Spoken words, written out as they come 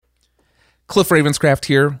Cliff Ravenscraft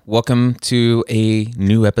here. Welcome to a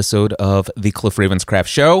new episode of the Cliff Ravenscraft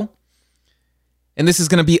Show. And this is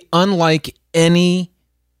going to be unlike any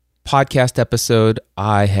podcast episode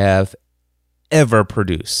I have ever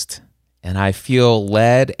produced. And I feel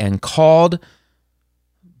led and called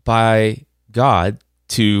by God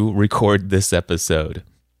to record this episode.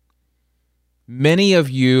 Many of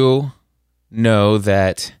you know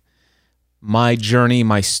that my journey,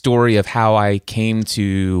 my story of how I came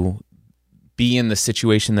to be in the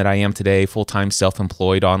situation that I am today, full-time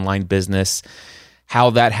self-employed online business,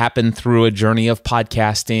 how that happened through a journey of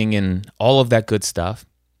podcasting and all of that good stuff.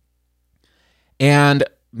 And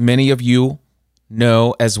many of you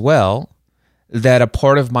know as well that a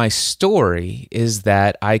part of my story is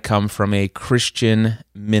that I come from a Christian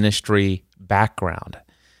ministry background,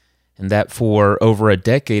 and that for over a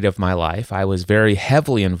decade of my life, I was very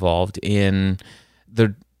heavily involved in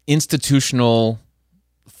the institutional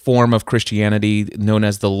form of Christianity known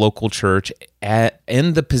as the local church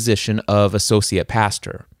in the position of associate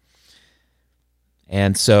pastor.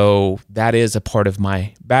 And so that is a part of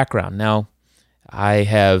my background. Now, I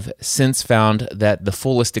have since found that the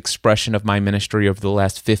fullest expression of my ministry over the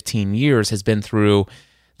last 15 years has been through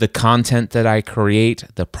the content that I create,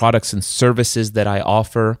 the products and services that I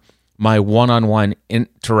offer, my one-on-one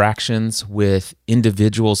interactions with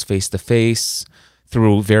individuals face-to-face,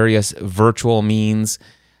 through various virtual means,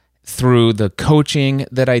 through the coaching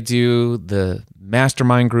that I do, the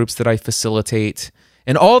mastermind groups that I facilitate,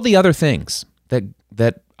 and all the other things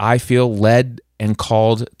that I feel led and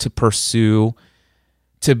called to pursue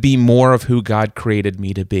to be more of who God created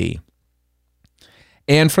me to be.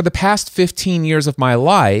 And for the past 15 years of my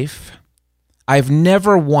life, I've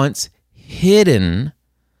never once hidden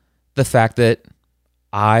the fact that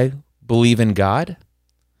I believe in God,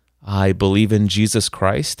 I believe in Jesus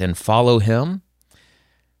Christ and follow Him.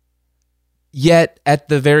 Yet, at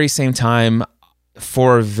the very same time,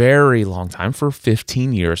 for a very long time, for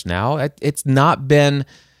 15 years now, it's not been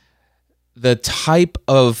the type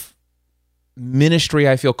of ministry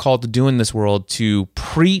I feel called to do in this world to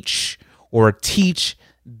preach or teach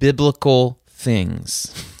biblical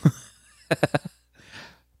things.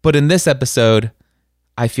 But in this episode,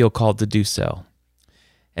 I feel called to do so.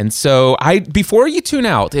 And so, before you tune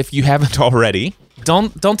out, if you haven't already,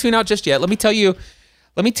 don't tune out just yet. Let me tell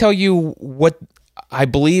you what I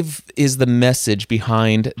believe is the message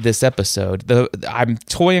behind this episode. I'm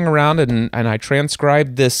toying around and I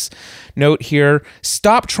transcribed this note here.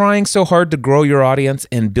 Stop trying so hard to grow your audience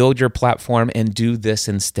and build your platform and do this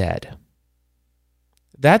instead.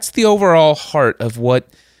 That's the overall heart of what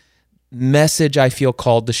message I feel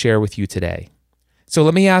called to share with you today. So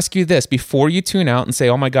let me ask you this before you tune out and say,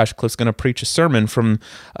 oh my gosh, Cliff's going to preach a sermon from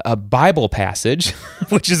a Bible passage,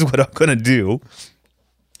 which is what I'm going to do.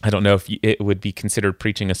 I don't know if it would be considered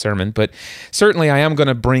preaching a sermon, but certainly I am going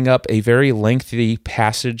to bring up a very lengthy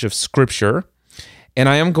passage of Scripture, and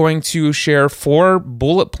I am going to share 4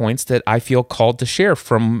 bullet points that I feel called to share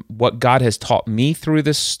from what God has taught me through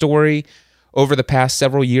this story over the past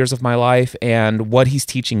several years of my life and what He's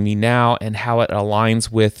teaching me now and how it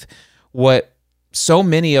aligns with what so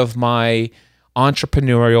many of my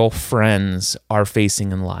entrepreneurial friends are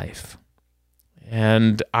facing in life.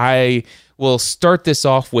 And I will start this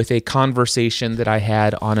off with a conversation that I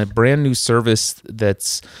had on a brand new service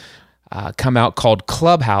that's come out called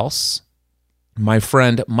Clubhouse. My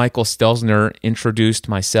friend Michael Stelzner introduced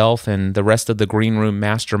myself and the rest of the Green Room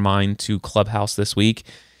Mastermind to Clubhouse this week.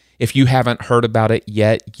 If you haven't heard about it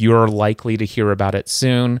yet, you're likely to hear about it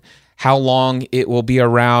soon. How long it will be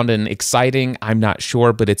around and exciting, I'm not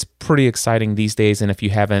sure, but it's pretty exciting these days. And if you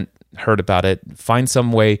haven't heard about it, find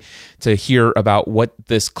some way to hear about what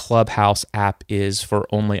this Clubhouse app is for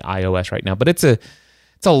only iOS right now. But it's a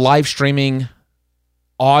live streaming,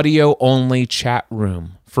 audio only chat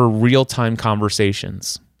room for real-time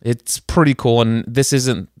conversations. It's pretty cool. And this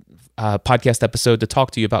isn't a podcast episode to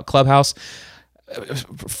talk to you about Clubhouse,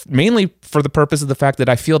 mainly for the purpose of the fact that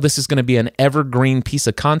I feel this is going to be an evergreen piece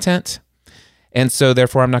of content. And so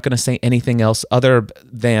therefore, I'm not going to say anything else other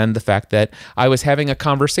than the fact that I was having a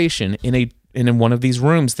conversation in one of these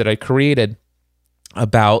rooms that I created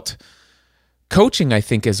about coaching, I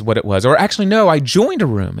think is what it was. Or actually, no, I joined a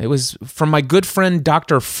room. It was from my good friend,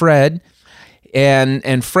 Dr. Fred.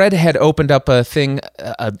 And Fred had opened up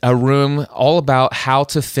a room all about how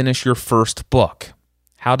to finish your first book.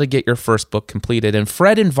 How to get your first book completed. And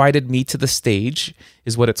Fred invited me to the stage,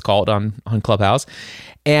 is what it's called on Clubhouse.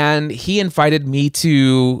 And he invited me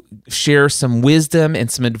to share some wisdom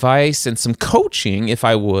and some advice and some coaching, if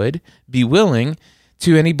I would be willing,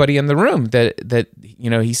 to anybody in the room that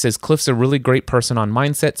he says Cliff's a really great person on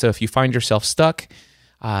mindset. So if you find yourself stuck,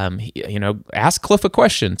 ask Cliff a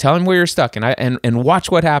question, tell him where you're stuck, and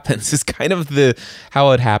watch what happens. Is kind of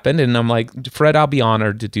how it happened. And I'm like, Fred, I'll be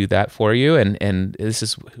honored to do that for you. And this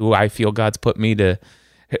is who I feel God's put me to,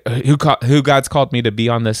 who God's called me to be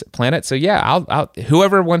on this planet. So yeah, I'll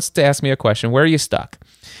whoever wants to ask me a question, where are you stuck?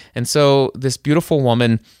 And so this beautiful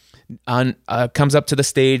woman comes up to the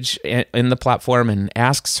stage in the platform and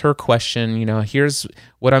asks her question, here's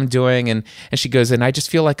what I'm doing. And she goes, and I just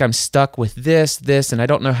feel like I'm stuck with this, and I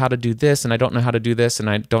don't know how to do this, and I don't know how to do this, and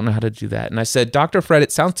I don't know how to do that. And I said, Dr. Fred,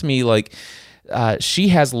 it sounds to me like she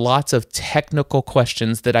has lots of technical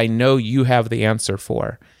questions that I know you have the answer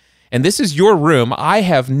for. And this is your room. I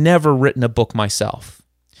have never written a book myself.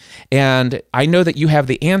 And I know that you have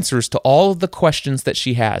the answers to all of the questions that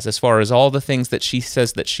she has as far as all the things that she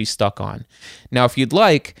says that she's stuck on. Now, if you'd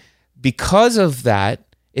like, because of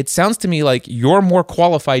that, it sounds to me like you're more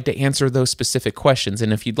qualified to answer those specific questions.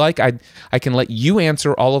 And if you'd like, I can let you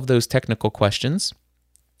answer all of those technical questions.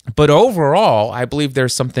 But overall, I believe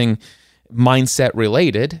there's something mindset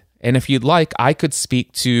related. And if you'd like, I could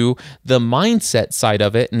speak to the mindset side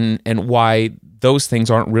of it and why those things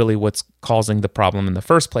aren't really what's causing the problem in the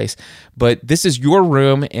first place. But this is your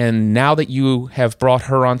room, and now that you have brought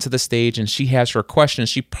her onto the stage and she has her questions,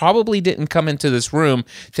 she probably didn't come into this room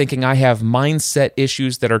thinking I have mindset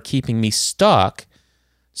issues that are keeping me stuck.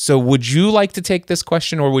 So would you like to take this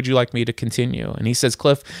question, or would you like me to continue? And he says,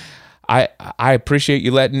 Cliff, I appreciate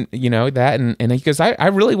you letting that. And he goes, I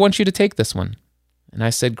really want you to take this one. And I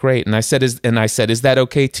said, great. And I said, is that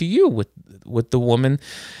okay to you with the woman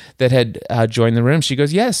that had joined the room? She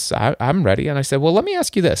goes, yes, I'm ready. And I said, well, let me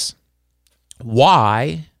ask you this.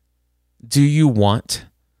 Why do you want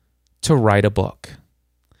to write a book?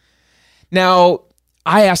 Now,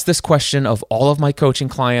 I ask this question of all of my coaching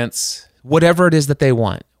clients, whatever it is that they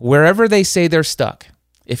want, wherever they say they're stuck.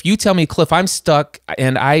 If you tell me, Cliff, I'm stuck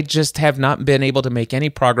and I just have not been able to make any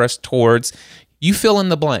progress towards, you fill in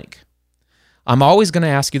the blank. I'm always going to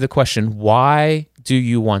ask you the question, why do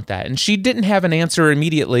you want that? And she didn't have an answer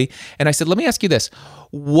immediately. And I said, let me ask you this.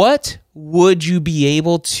 What would you be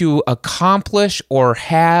able to accomplish or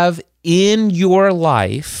have in your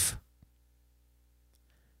life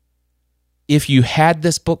if you had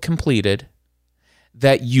this book completed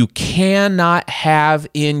that you cannot have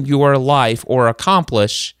in your life or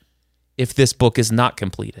accomplish if this book is not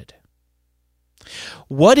completed?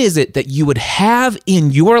 What is it that you would have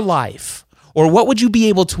in your life? Or what would you be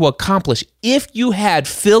able to accomplish if you had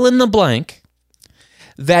fill in the blank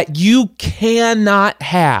that you cannot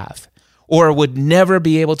have or would never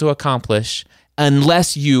be able to accomplish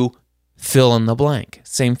unless you fill in the blank?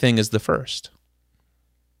 Same thing as the first.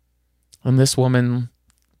 And this woman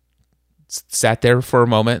sat there for a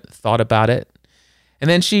moment, thought about it. And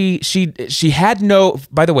then she had no,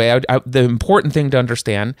 by the way, the important thing to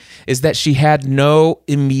understand is that she had no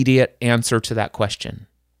immediate answer to that question.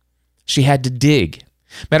 She had to dig.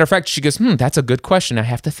 Matter of fact, she goes, that's a good question. I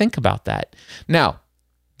have to think about that. Now,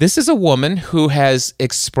 this is a woman who has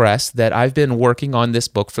expressed that I've been working on this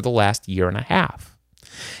book for the last year and a half.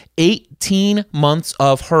 18 months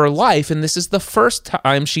of her life, and this is the first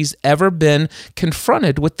time she's ever been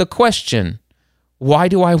confronted with the question, why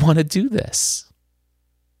do I want to do this?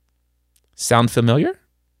 Sound familiar?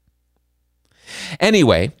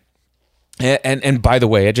 Anyway, and by the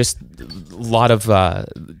way, a lot of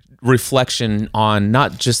reflection on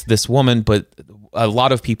not just this woman, but a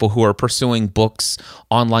lot of people who are pursuing books,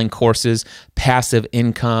 online courses, passive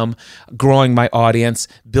income, growing my audience,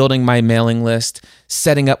 building my mailing list,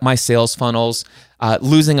 setting up my sales funnels,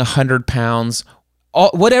 losing 100 pounds,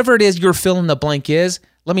 whatever it is your fill in the blank is.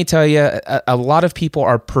 Let me tell you, a lot of people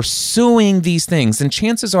are pursuing these things, and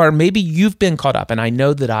chances are maybe you've been caught up, and I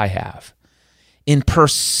know that I have, in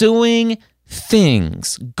pursuing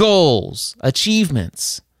things, goals,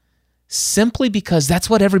 achievements, simply because that's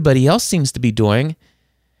what everybody else seems to be doing.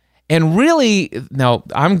 And really, now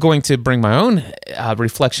I'm going to bring my own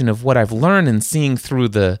reflection of what I've learned and seeing through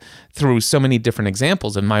so many different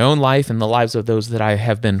examples in my own life and the lives of those that I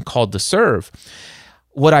have been called to serve.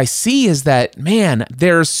 What I see is that, man,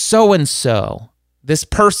 there's so-and-so, this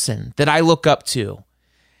person that I look up to.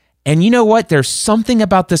 And you know what? There's something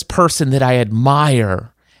about this person that I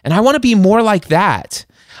admire. And I want to be more like that.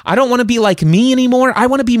 I don't want to be like me anymore. I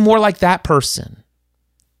want to be more like that person.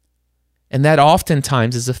 And that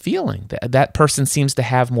oftentimes is a feeling. That person seems to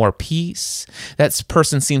have more peace. That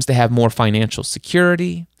person seems to have more financial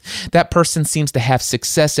security. That person seems to have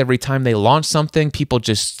success every time they launch something. People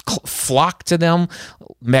just flock to them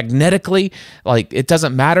magnetically, like it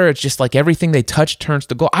doesn't matter. It's just like everything they touch turns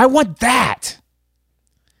to gold. I want that.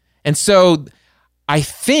 And so I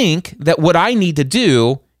think that what I need to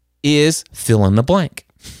do is fill in the blank,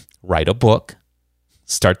 write a book,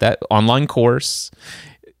 start that online course.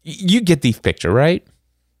 You get the picture, right?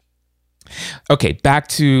 Okay, back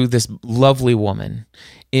to this lovely woman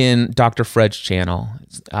in Dr. Fred's channel.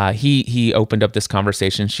 He opened up this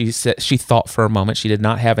conversation. She said she thought for a moment. She did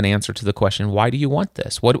not have an answer to the question, why do you want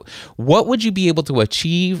this? What would you be able to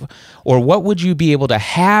achieve, or what would you be able to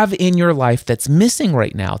have in your life that's missing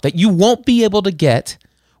right now that you won't be able to get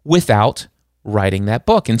without writing that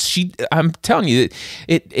book? And I'm telling you,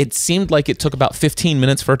 it seemed like it took about 15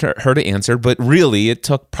 minutes for her to answer, but really it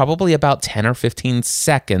took probably about 10 or 15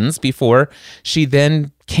 seconds before she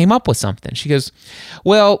then came up with something. She goes,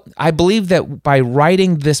 well, I believe that by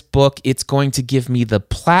writing this book, it's going to give me the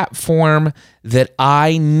platform that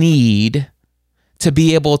I need to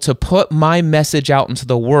be able to put my message out into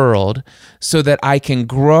the world so that I can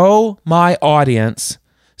grow my audience,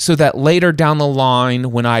 so that later down the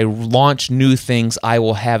line, when I launch new things, I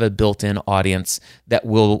will have a built-in audience that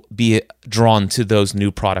will be drawn to those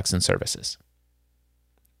new products and services.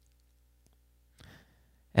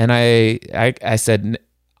 And I said,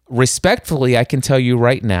 respectfully, I can tell you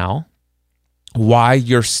right now why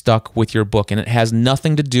you're stuck with your book. And it has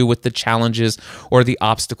nothing to do with the challenges or the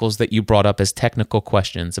obstacles that you brought up as technical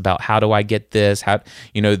questions about how do I get this, how,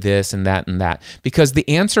 this and that and that. Because the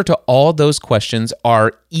answer to all those questions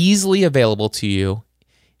are easily available to you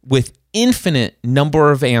with infinite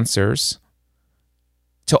number of answers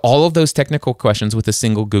to all of those technical questions with a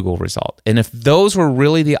single Google result. And if those were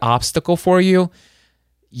really the obstacle for you,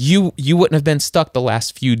 you wouldn't have been stuck the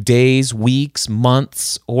last few days, weeks,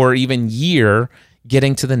 months, or even year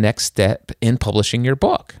getting to the next step in publishing your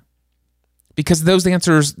book. Because those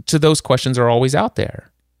answers to those questions are always out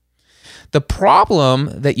there. The problem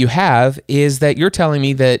that you have is that you're telling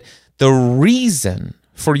me that the reason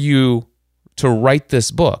for you to write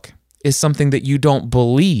this book is something that you don't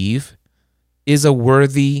believe is a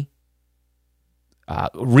worthy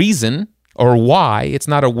reason, or why it's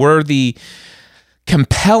not a worthy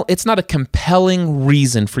it's not a compelling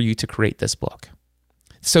reason for you to create this book.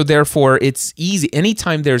 So therefore, it's easy.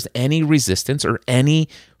 Anytime there's any resistance or any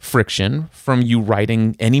friction from you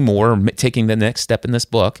writing any more or taking the next step in this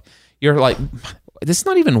book, you're like, this is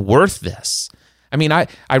not even worth this. I mean, I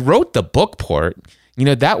wrote the book part.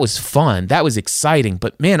 That was fun. That was exciting.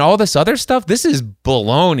 But man, all this other stuff, this is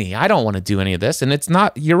baloney. I don't want to do any of this. And it's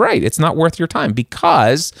not, you're right, it's not worth your time,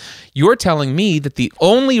 because you're telling me that the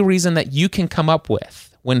only reason that you can come up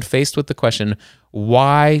with when faced with the question,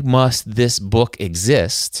 why must this book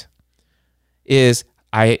exist, is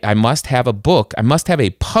I must have a book. I must have a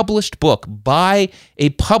published book by a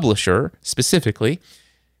publisher specifically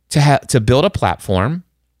to build a platform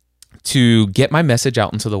to get my message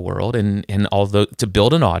out into the world and to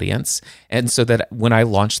build an audience, and so that when I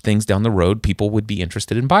launch things down the road, people would be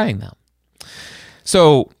interested in buying them.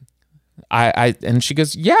 So and she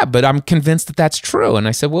goes, yeah, but I'm convinced that that's true. And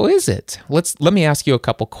I said, well, is it? Let me ask you a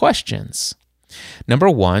couple questions. Number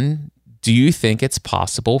one, do you think it's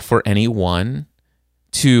possible for anyone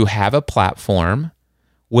to have a platform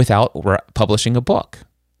without publishing a book?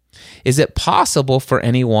 Is it possible for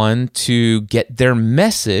anyone to get their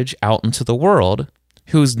message out into the world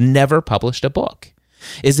who's never published a book?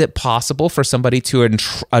 Is it possible for somebody to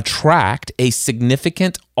attract a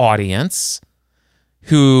significant audience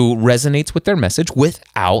who resonates with their message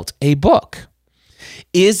without a book?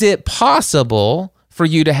 Is it possible for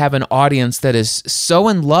you to have an audience that is so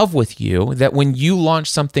in love with you that when you launch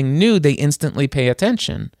something new, they instantly pay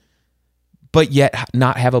attention, but yet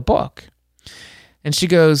not have a book? And she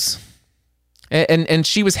goes, and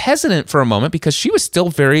she was hesitant for a moment because she was still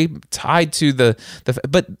very tied to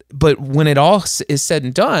but when it all is said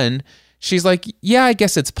and done, she's like, yeah, I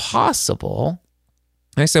guess it's possible.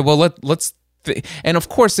 And I said, well, let's, and of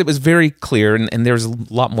course it was very clear, and there's a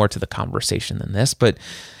lot more to the conversation than this, but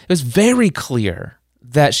it was very clear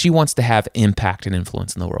that she wants to have impact and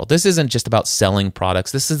influence in the world. This isn't just about selling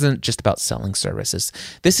products. This isn't just about selling services.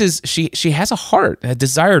 This is, she has a heart, a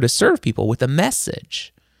desire to serve people with a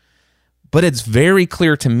message. But it's very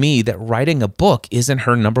clear to me that writing a book isn't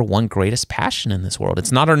her number one greatest passion in this world.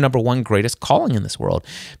 It's not her number one greatest calling in this world.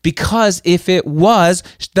 Because if it was,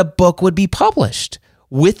 the book would be published.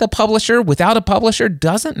 With a publisher, without a publisher,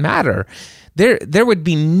 doesn't matter. There would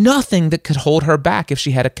be nothing that could hold her back if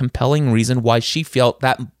she had a compelling reason why she felt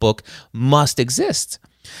that book must exist.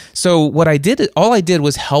 So all I did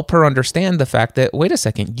was help her understand the fact that, wait a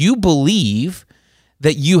second, you believe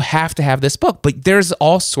that you have to have this book, but there's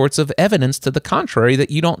all sorts of evidence to the contrary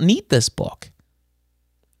that you don't need this book.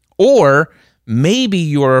 Or maybe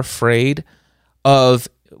you're afraid of,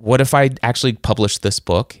 what if I actually publish this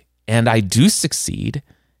book and I do succeed,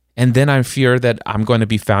 and then I fear that I'm going to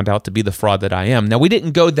be found out to be the fraud that I am. Now, we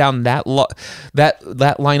didn't go down that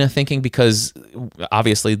line of thinking because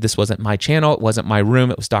obviously this wasn't my channel, it wasn't my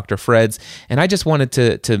room, it was Dr. Fred's, and I just wanted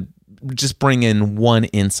to just bring in one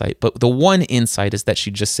insight. But the one insight is that she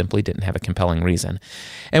just simply didn't have a compelling reason.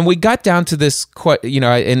 And we got down to this,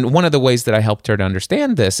 and one of the ways that I helped her to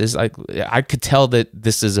understand this is I could tell that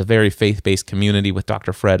this is a very faith-based community with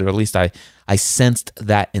Dr. Fred, or at least I sensed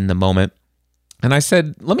that in the moment. And I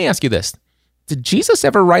said, let me ask you this. Did Jesus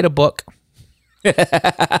ever write a book? Did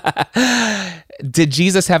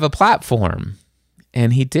Jesus have a platform?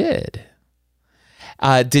 And he did.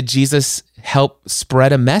 Did Jesus help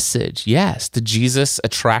spread a message? Yes. Did Jesus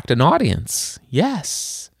attract an audience?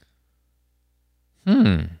 Yes.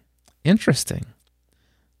 Interesting.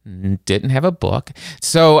 Didn't have a book.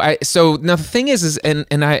 So now the thing is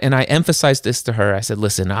and I emphasized this to her. I said,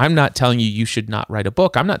 listen, I'm not telling you should not write a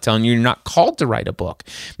book. I'm not telling you you're not called to write a book.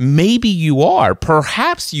 Maybe you are.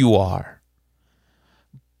 Perhaps you are.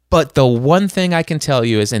 But the one thing I can tell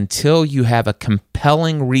you is until you have a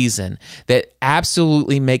compelling reason that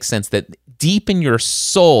absolutely makes sense, that deep in your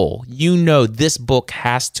soul, you know this book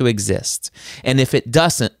has to exist. And if it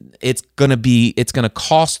doesn't, it's going to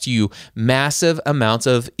cost you massive amounts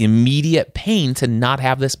of immediate pain to not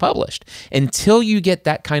have this published. Until you get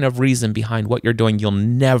that kind of reason behind what you're doing, you'll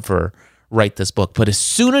never write this book. But as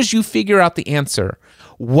soon as you figure out the answer,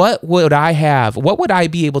 what would I have? What would I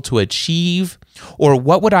be able to achieve? Or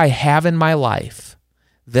what would I have in my life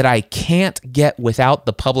that I can't get without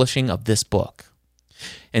the publishing of this book?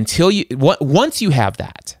 Once you have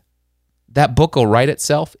that book will write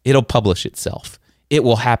itself, it'll publish itself. It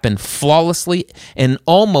will happen flawlessly and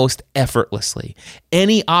almost effortlessly.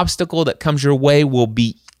 Any obstacle that comes your way will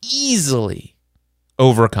be easily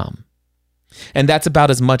overcome. And that's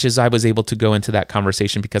about as much as I was able to go into that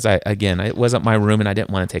conversation because it wasn't my room and I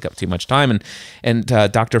didn't want to take up too much time. And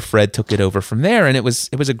Dr. Fred took it over from there, and it was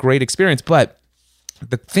a great experience. But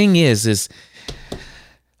the thing is,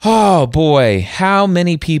 oh boy, how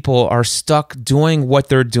many people are stuck doing what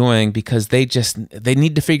they're doing because they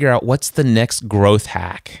need to figure out what's the next growth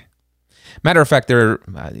hack. Matter of fact, they're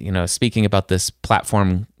speaking about this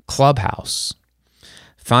platform Clubhouse.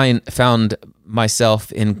 Found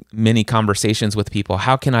myself in many conversations with people.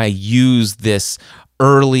 How can I use this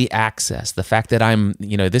early access? The fact that I'm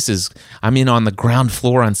in on the ground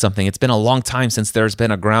floor on something. It's been a long time since there's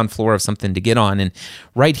been a ground floor of something to get on. And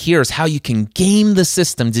right here is how you can game the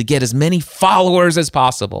system to get as many followers as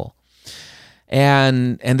possible.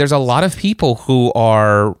 And there's a lot of people who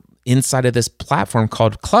are inside of this platform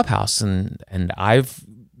called Clubhouse. And I've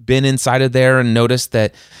been inside of there and noticed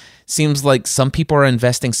that seems like some people are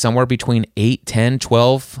investing somewhere between 8, 10,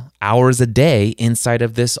 12 hours a day inside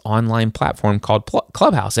of this online platform called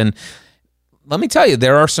Clubhouse. And let me tell you,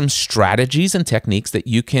 there are some strategies and techniques that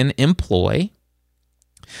you can employ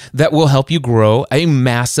that will help you grow a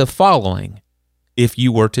massive following if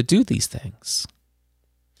you were to do these things.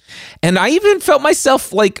 And I even felt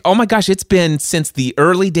myself like, oh my gosh, it's been since the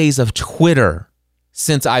early days of Twitter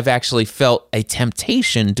since I've actually felt a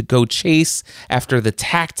temptation to go chase after the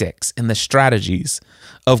tactics and the strategies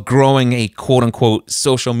of growing a quote-unquote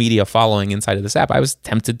social media following inside of this app. I was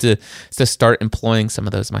tempted to start employing some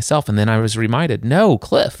of those myself. And then I was reminded, no,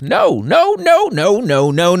 Cliff, no.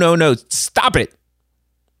 Stop it.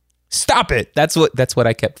 Stop it. That's what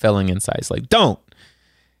I kept feeling inside. It's like, don't.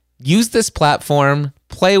 Use this platform,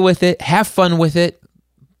 play with it, have fun with it,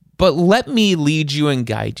 but let me lead you and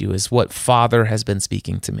guide you is what Father has been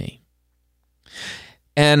speaking to me.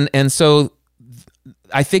 And so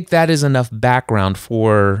I think that is enough background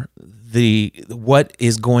for what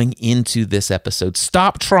is going into this episode.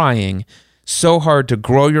 Stop trying so hard to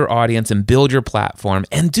grow your audience and build your platform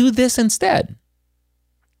and do this instead.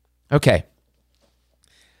 Okay.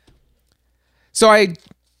 So I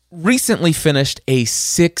recently finished a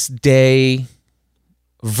 6-day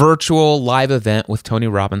virtual live event with Tony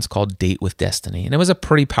Robbins called Date with Destiny. And it was a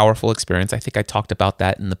pretty powerful experience. I think I talked about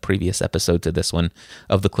that in the previous episode to this one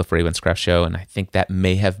of the Cliff Ravenscraft Show. And I think that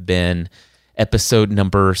may have been episode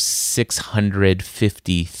number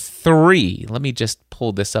 653. Let me just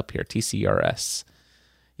pull this up here, TCRS.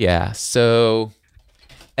 Yeah, so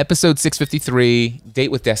episode 653,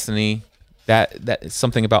 Date with Destiny. That is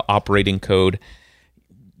something about operating code.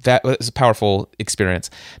 That was a powerful experience.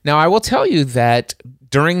 Now, I will tell you that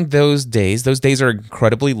during those days are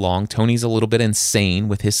incredibly long. Tony's a little bit insane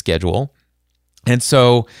with his schedule. And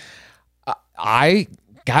so I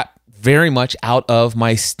got very much out of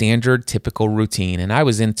my standard typical routine. And I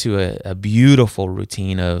was into a beautiful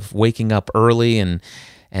routine of waking up early and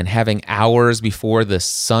having hours before the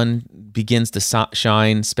sun begins to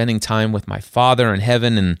shine, spending time with my Father in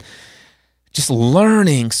heaven, and just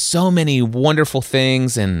learning so many wonderful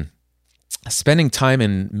things and spending time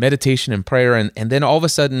in meditation and prayer. And then all of a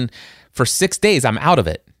sudden, for 6 days, I'm out of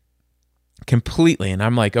it completely. And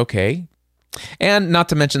I'm like, okay. And not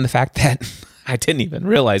to mention the fact that I didn't even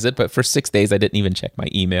realize it, but for 6 days, I didn't even check my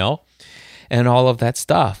email and all of that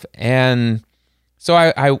stuff. And so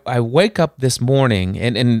I wake up this morning,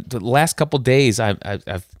 and the last couple of days, I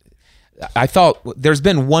thought there's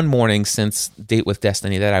been one morning since Date with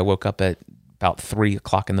Destiny that I woke up at about 3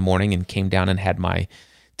 o'clock in the morning and came down and had my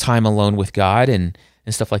time alone with God and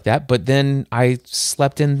stuff like that. But then I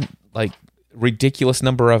slept in like ridiculous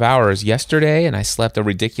number of hours yesterday, and I slept a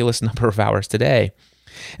ridiculous number of hours today.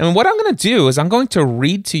 And what I'm going to do is I'm going to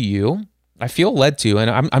read to you. I feel led to, and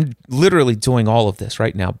I'm literally doing all of this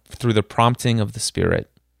right now through the prompting of the Spirit.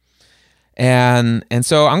 And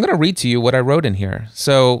so I'm going to read to you what I wrote in here.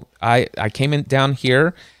 So I came in down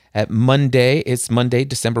here at Monday. It's Monday,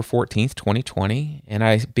 December 14th, 2020. And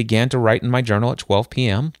I began to write in my journal at 12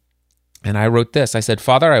 p.m. And I wrote this. I said,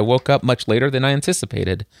 "Father, I woke up much later than I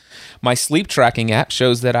anticipated. My sleep tracking app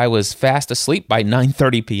shows that I was fast asleep by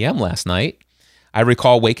 9:30 p.m. last night. I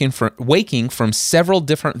recall waking from several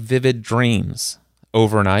different vivid dreams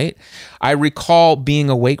overnight. I recall being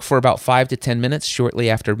awake for about 5 to 10 minutes shortly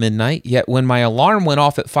after midnight, yet when my alarm went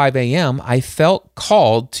off at 5 a.m., I felt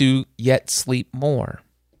called to yet sleep more.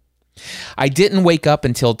 I didn't wake up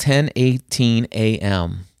until 10:18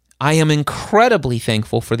 a.m. I am incredibly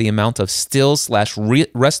thankful for the amount of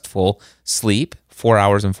still/restful sleep, 4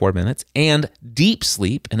 hours and 4 minutes, and deep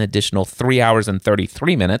sleep, an additional 3 hours and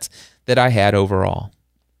 33 minutes, that I had overall.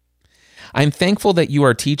 I'm thankful that you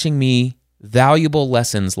are teaching me valuable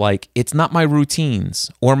lessons like it's not my routines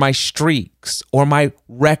or my streaks or my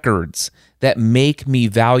records that make me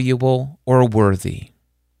valuable or worthy.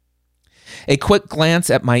 A quick glance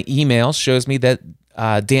at my email shows me that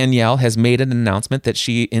Danielle has made an announcement that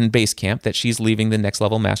in Basecamp that she's leaving the Next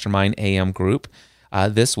Level Mastermind AM group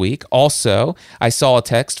this week. Also, I saw a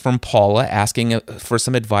text from Paula asking for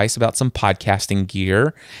some advice about some podcasting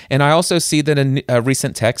gear. And I also see that a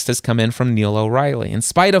recent text has come in from Neil O'Reilly. In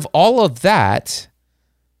spite of all of that,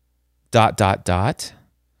 let's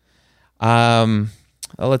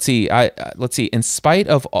see. In spite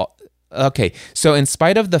of all, okay. So in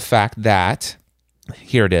spite of the fact that,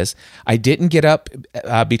 here it is, I didn't get up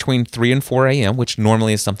between 3 and 4 a.m., which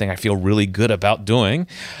normally is something I feel really good about doing.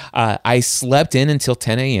 I slept in until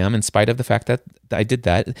 10 a.m. in spite of the fact that I did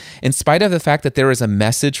that. In spite of the fact that there is a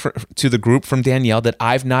message to the group from Danielle that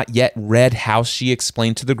I've not yet read how she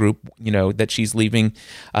explained to the group, that she's leaving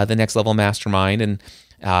the Next Level Mastermind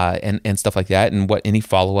and stuff like that, and what any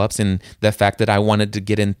follow-ups, and the fact that I wanted to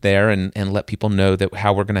get in there and let people know that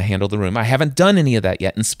how we're going to handle the room. I haven't done any of that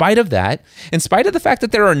yet. In spite of that, in spite of the fact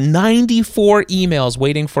that there are 94 emails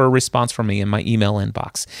waiting for a response from me in my email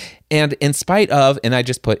inbox, and in spite of, and I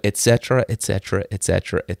just put et cetera,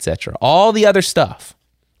 all the other stuff,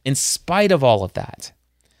 in spite of all of that,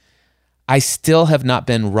 I still have not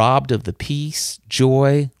been robbed of the peace,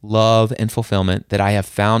 joy, love, and fulfillment that I have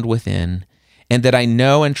found within, and that I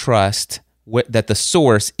know and trust that the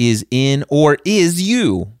source is in or is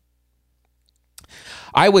you.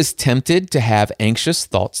 I was tempted to have anxious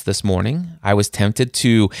thoughts this morning. I was tempted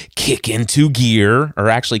to kick into gear, or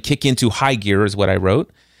actually kick into high gear is what I wrote,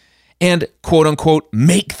 and quote unquote,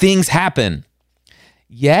 make things happen.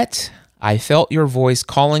 Yet I felt your voice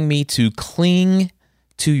calling me to cling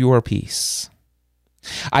to your peace.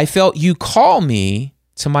 I felt you call me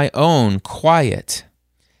to my own quiet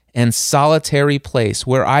and solitary place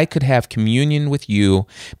where I could have communion with you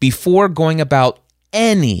before going about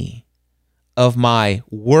any of my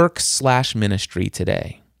work/ministry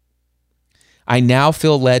today. I now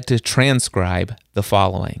feel led to transcribe the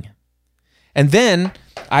following. And then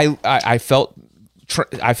I felt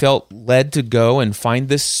led to go and find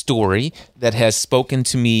this story that has spoken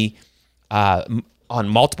to me on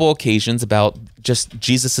multiple occasions about just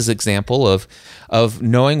Jesus's example of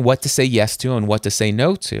knowing what to say yes to and what to say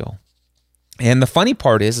no to. And the funny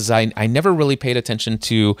part is I never really paid attention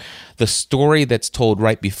to the story that's told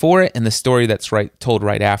right before it and the story that's told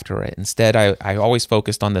right after it. Instead, I always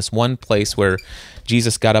focused on this one place where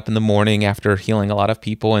Jesus got up in the morning after healing a lot of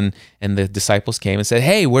people, and the disciples came and said,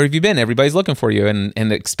 "Hey, where have you been? Everybody's looking for you,"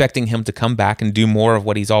 and expecting him to come back and do more of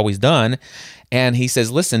what he's always done. And he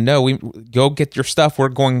says, "Listen, no, we go get your stuff. We're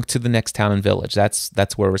going to the next town and village.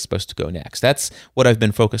 That's where we're supposed to go next." That's what I've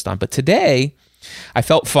been focused on. But today, I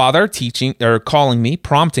felt Father teaching or calling me,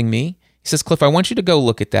 prompting me. He says, "Cliff, I want you to go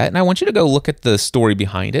look at that, and I want you to go look at the story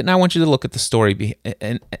behind it, and I want you to look at the story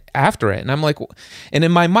after it." And I'm like, and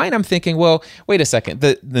in my mind, I'm thinking, well, wait a second.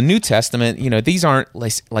 The New Testament, these aren't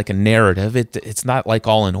like a narrative. It's not like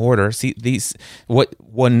all in order. See,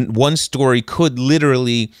 one story could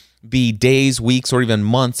literally be days, weeks, or even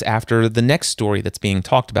months after the next story that's being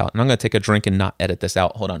talked about. And I'm going to take a drink and not edit this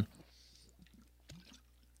out. Hold on.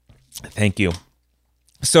 Thank you.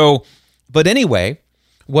 So, but anyway,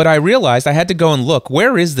 what I realized, I had to go and look,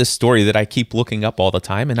 where is this story that I keep looking up all the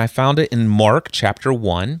time? And I found it in Mark chapter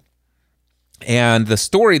 1. And the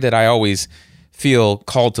story that I always feel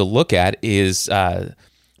called to look at is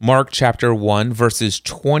Mark chapter 1, verses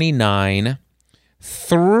 29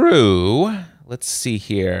 through, let's see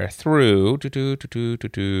here, through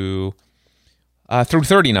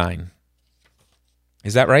 39.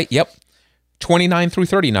 Is that right? Yep. 29 through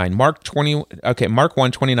 39. Mark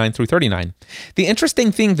 1, 29 through 39. The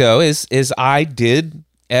interesting thing, though, is I did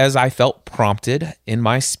as I felt prompted in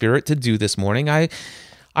my spirit to do this morning. I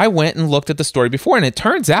went and looked at the story before, and it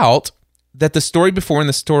turns out that the story before and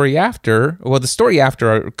the story after, well, the story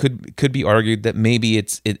after could be argued that maybe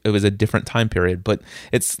it was a different time period, but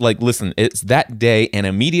it's like, listen, it's that day and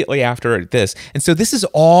immediately after this. And so this is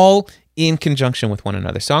all in conjunction with one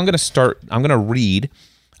another. So I'm going to read.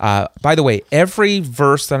 By the way, every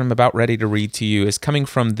verse that I'm about ready to read to you is coming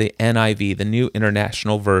from the NIV, the New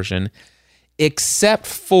International Version, except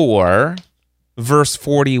for verse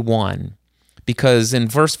 41, because in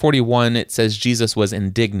verse 41 it says Jesus was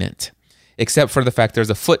indignant, except for the fact there's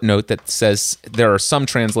a footnote that says there are some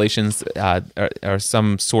translations or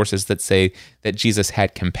some sources that say that Jesus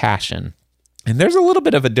had compassion. And there's a little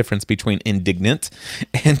bit of a difference between indignant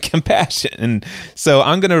and compassion. And so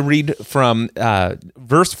I'm going to read from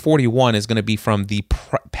verse 41 is going to be from the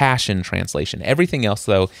Passion Translation. Everything else,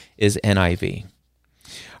 though, is NIV.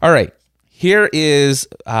 All right, here is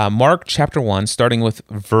Mark chapter 1, starting with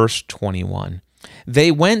verse 21.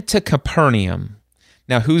 They went to Capernaum.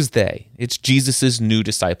 Now, who's they? It's Jesus' new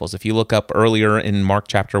disciples. If you look up earlier in Mark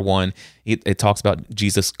chapter 1, it talks about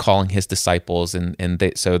Jesus calling his disciples,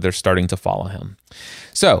 and so they're starting to follow him.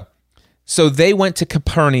 So they went to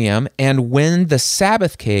Capernaum, and when the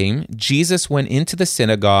Sabbath came, Jesus went into the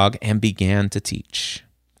synagogue and began to teach.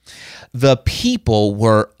 The people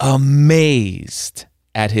were amazed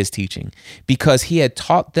at his teaching because he had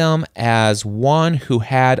taught them as one who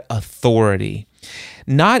had authority,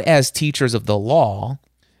 not as teachers of the law,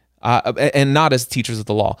 and not as teachers of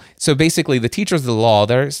the law. So basically, the teachers of the law,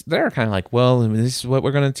 they're kind of like, well, this is what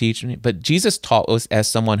we're going to teach. But Jesus taught us as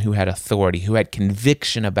someone who had authority, who had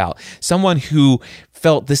conviction about, someone who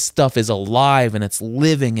felt this stuff is alive and it's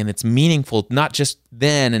living and it's meaningful, not just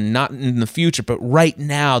then and not in the future, but right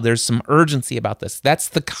now. There's some urgency about this. That's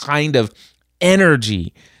the kind of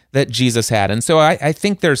energy that Jesus had. And so I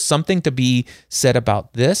think there's something to be said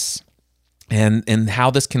about this. And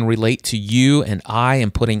how this can relate to you and I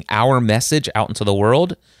and putting our message out into the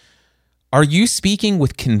world. Are you speaking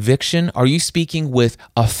with conviction? Are you speaking with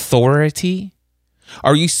authority?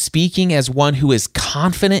 Are you speaking as one who is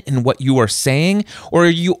confident in what you are saying? Or are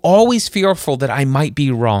you always fearful that I might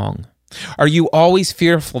be wrong? Are you always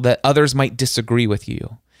fearful that others might disagree with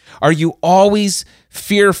you? Are you always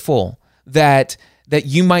fearful that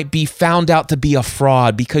you might be found out to be a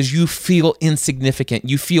fraud because you feel insignificant?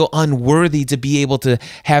 You feel unworthy to be able to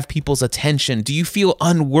have people's attention. Do you feel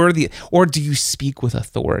unworthy, or do you speak with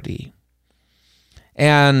authority?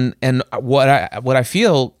 And what I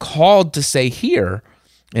feel called to say here,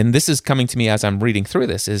 and this is coming to me as I'm reading through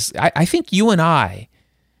this, is I think you and I,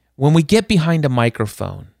 when we get behind a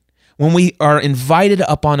microphone, when we are invited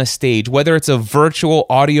up on a stage, whether it's a virtual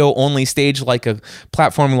audio-only stage like a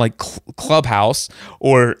platform like Clubhouse,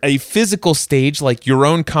 or a physical stage like your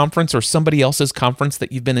own conference or somebody else's conference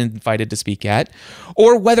that you've been invited to speak at,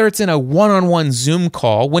 or whether it's in a one-on-one Zoom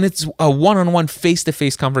call, when it's a one-on-one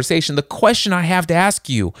face-to-face conversation, the question I have to ask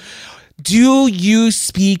you, do you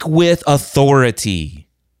speak with authority?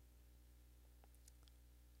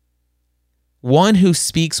 One who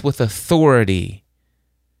speaks with authority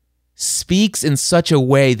speaks in such a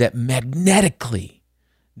way that magnetically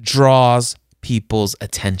draws people's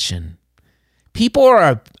attention. People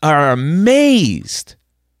are amazed.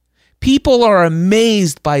 People are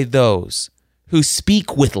amazed by those who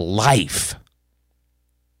speak with life.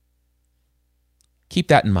 Keep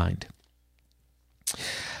that in mind.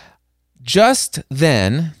 Just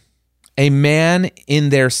then, a man in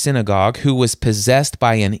their synagogue who was possessed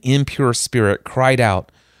by an impure spirit cried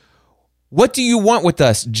out, "What do you want with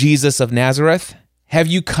us, Jesus of Nazareth? Have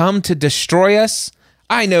you come to destroy us?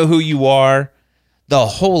 I know who you are, the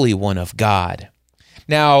Holy One of God."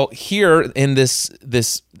 Now, here in this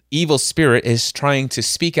evil spirit is trying to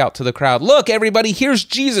speak out to the crowd. Look, everybody, here's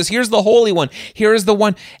Jesus. Here's the Holy One. Here's the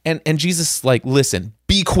one. And Jesus like, listen,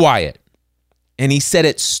 be quiet. And he said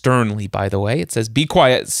it sternly, by the way. It says, be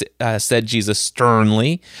quiet, said Jesus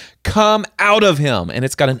sternly. Come out of him. And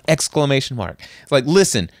it's got an exclamation mark. It's like,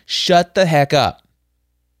 listen, shut the heck up.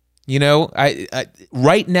 You know, I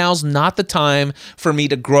right now's not the time for me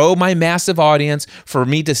to grow my massive audience, for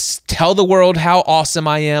me to tell the world how awesome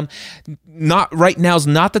I am. Not right now's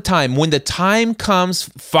not the time. When the time comes,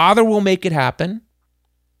 Father will make it happen.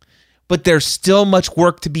 But there's still much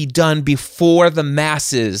work to be done before the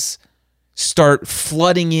masses start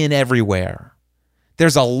flooding in everywhere.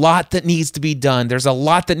 There's a lot that needs to be done. There's a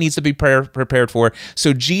lot that needs to be prepared for.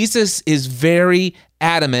 So Jesus is very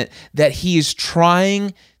adamant that he is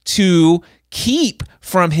trying to keep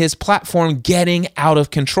from his platform getting out of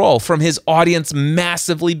control, from his audience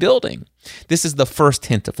massively building. This is the first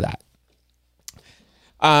hint of that.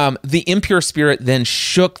 The impure spirit then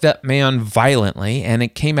shook that man violently, and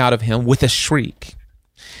it came out of him with a shriek.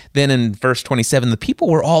 Then in verse 27, the people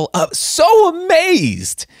were all so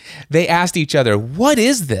amazed. They asked each other, "What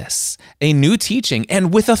is this? A new teaching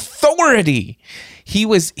and with authority." He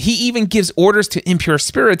even gives orders to impure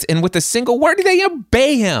spirits, and with a single word, they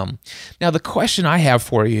obey him. Now, the question I have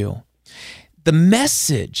for you, the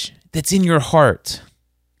message that's in your heart,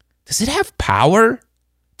 does it have power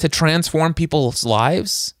to transform people's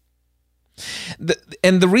lives?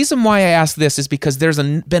 And the reason why I ask this is because there's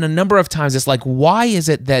been a number of times it's like, why is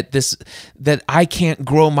it that I can't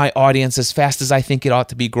grow my audience as fast as I think it ought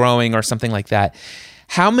to be growing or something like that?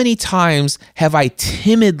 How many times have I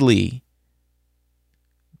timidly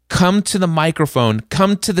come to the microphone,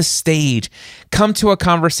 come to the stage, come to a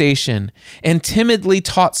conversation, and timidly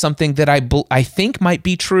taught something that I think might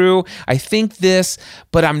be true. I think this,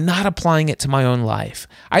 but I'm not applying it to my own life.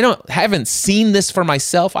 I haven't seen this for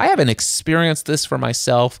myself. I haven't experienced this for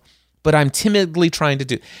myself, but I'm timidly trying to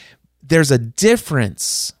do. There's a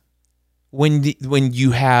difference when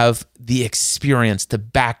you have the experience to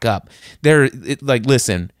back up.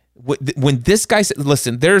 Listen. When this guy said,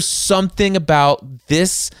 listen, there's something about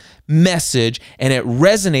this message and it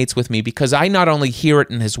resonates with me because I not only hear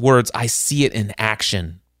it in his words, I see it in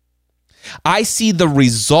action. I see the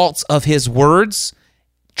results of his words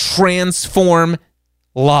transform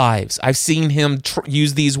lives. I've seen him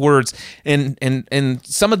use these words, and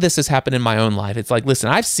some of this has happened in my own life. It's like, listen,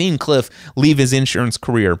 I've seen Cliff leave his insurance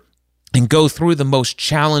career and go through the most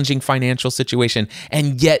challenging financial situation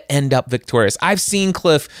and yet end up victorious. I've seen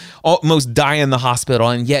Cliff almost die in the hospital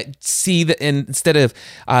and yet see that instead of,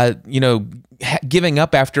 giving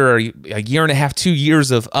up after a year and a half, 2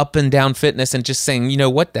 years of up and down fitness and just saying,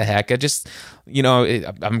 what the heck? I'm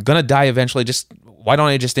going to die eventually. Why don't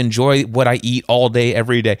I just enjoy what I eat all day,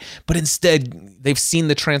 every day? But instead, they've seen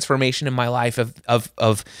the transformation in my life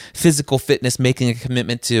of physical fitness, making a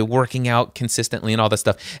commitment to working out consistently and all this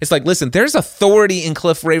stuff. It's like, listen, there's authority in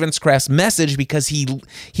Cliff Ravenscraft's message because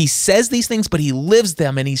he says these things, but he lives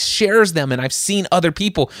them and he shares them. And I've seen other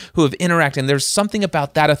people who have interacted. And there's something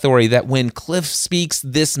about that authority that when Cliff speaks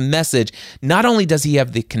this message, not only does he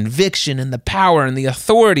have the conviction and the power and the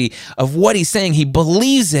authority of what he's saying, he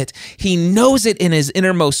believes it, he knows it in his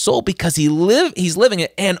innermost soul because he's living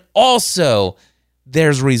it, and also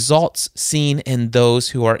there's results seen in those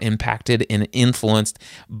who are impacted and influenced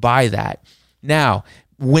by that. Now,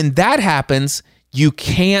 when that happens, you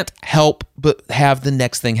can't help but have the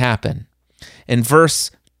next thing happen. In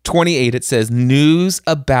verse 28, it says, news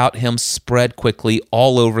about him spread quickly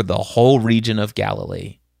all over the whole region of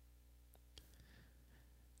Galilee.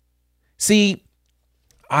 See,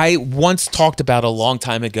 I once talked about a long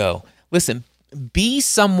time ago, listen, be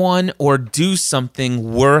someone or do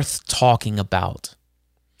something worth talking about.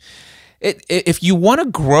 If you want to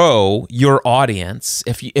grow your audience,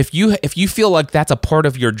 if you feel like that's a part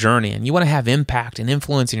of your journey and you want to have impact and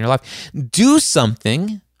influence in your life, do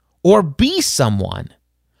something or be someone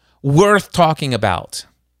worth talking about.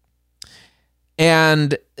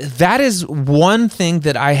 And that is one thing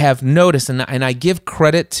that I have noticed, and I give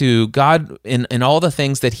credit to God in all the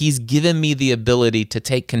things that he's given me the ability to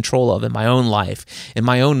take control of in my own life, in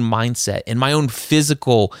my own mindset, in my own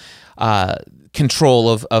physical control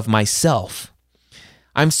of myself.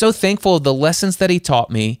 I'm so thankful of the lessons that he taught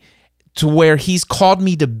me to where he's called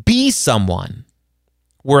me to be someone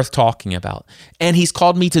worth talking about. And he's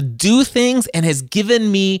called me to do things and has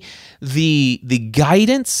given me the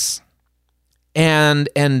guidance and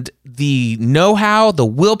the know-how, the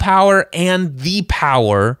willpower, and the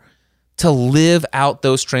power to live out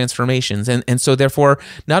those transformations. And so therefore,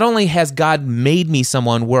 not only has God made me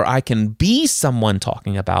someone where I can be someone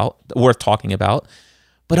worth talking about,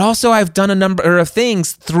 but also I've done a number of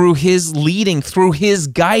things through his leading, through his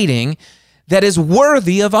guiding, that is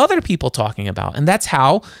worthy of other people talking about. And that's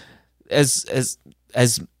how, as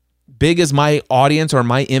big as my audience or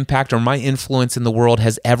my impact or my influence in the world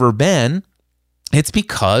has ever been, it's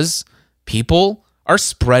because people are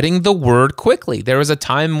spreading the word quickly. There was a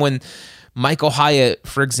time when Michael Hyatt,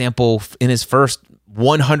 for example, in his first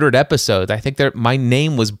 100 episodes, I think my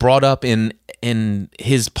name was brought up in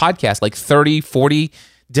his podcast, like 30, 40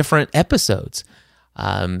 different episodes.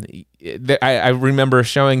 I remember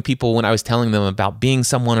showing people when I was telling them about being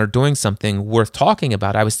someone or doing something worth talking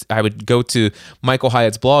about. I would go to Michael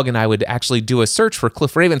Hyatt's blog and I would actually do a search for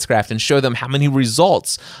Cliff Ravenscraft and show them how many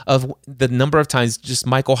results of the number of times just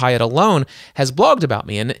Michael Hyatt alone has blogged about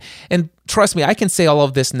me. And trust me, I can say all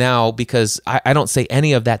of this now because I don't say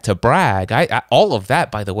any of that to brag. All of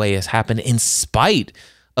that, by the way, has happened in spite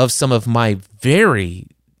of some of my very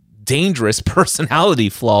dangerous personality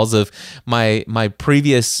flaws of my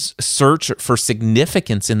previous search for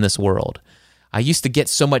significance in this world. I used to get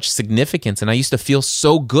so much significance and I used to feel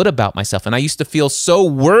so good about myself and I used to feel so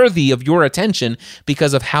worthy of your attention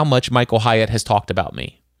because of how much Michael Hyatt has talked about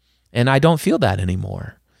me. And I don't feel that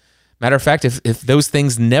anymore. Matter of fact, if those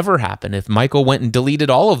things never happened, if Michael went and deleted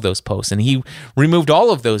all of those posts and he removed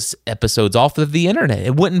all of those episodes off of the internet,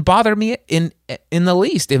 it wouldn't bother me in the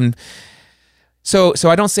least. So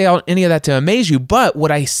I don't say any of that to amaze you, but what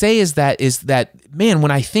I say is that, man, when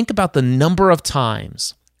I think about the number of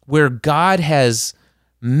times where God has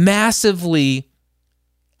massively,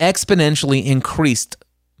 exponentially increased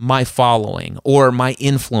my following or my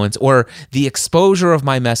influence or the exposure of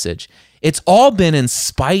my message, it's all been in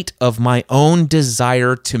spite of my own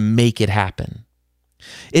desire to make it happen.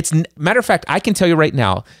 Matter of fact, I can tell you right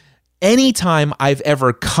now, anytime I've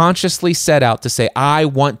ever consciously set out to say, I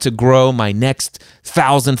want to grow my next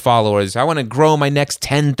 1,000 followers, I want to grow my next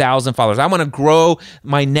 10,000 followers, I want to grow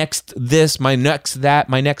my next this, my next that,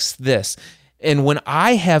 my next this. And when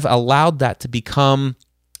I have allowed that to become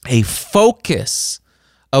a focus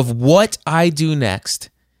of what I do next,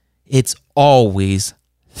 it's always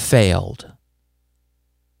failed.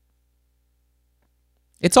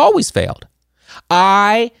 It's always failed.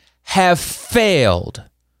 I have failed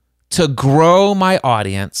to grow my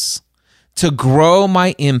audience, to grow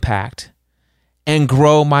my impact, and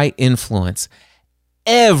grow my influence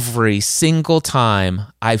every single time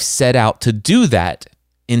I've set out to do that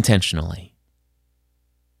intentionally.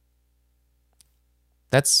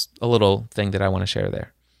 That's a little thing that I want to share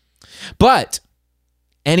there. But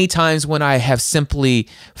any times when I have simply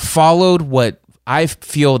followed what I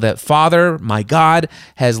feel that Father, my God,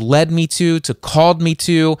 has led me to called me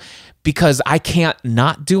to, because I can't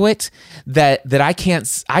not do it, that I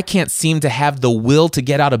can't seem to have the will to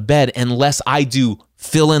get out of bed unless I do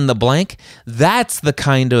fill in the blank. That's the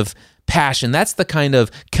kind of passion. That's the kind of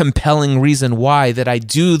compelling reason why that I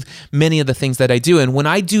do many of the things that I do. And when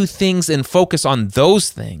I do things and focus on those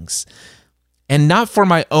things, and not for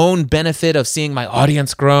my own benefit of seeing my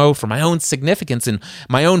audience grow, for my own significance and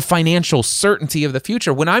my own financial certainty of the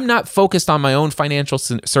future, when I'm not focused on my own financial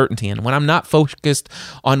certainty and when I'm not focused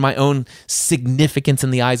on my own significance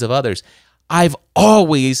in the eyes of others, I've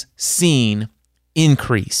always seen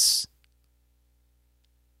increase.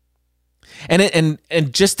 And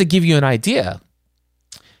just to give you an idea,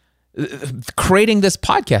 creating this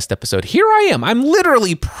podcast episode, here I am. I'm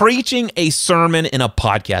literally preaching a sermon in a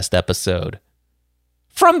podcast episode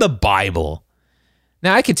from the Bible.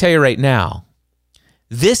 Now, I can tell you right now,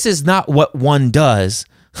 this is not what one does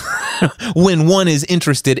when one is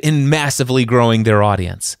interested in massively growing their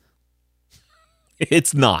audience.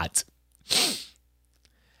 It's not.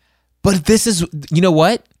 But this is, you know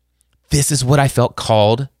what? This is what I felt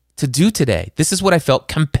called to do today. This is what I felt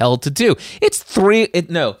compelled to do. It's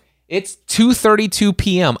 2:32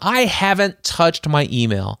 p.m. I haven't touched my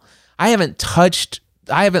email. I haven't touched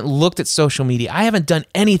haven't looked at social media. I haven't done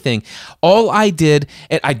anything. All I did,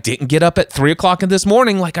 and I didn't get up at 3 o'clock in this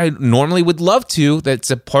morning like I normally would love to.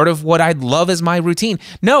 That's a part of what I'd love as my routine.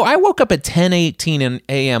 No, I woke up at 10:18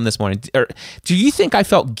 a.m. this morning. Do you think I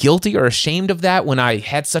felt guilty or ashamed of that when I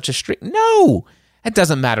had such a strict? No, that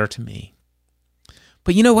doesn't matter to me.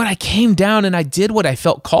 But you know what? I came down and I did what I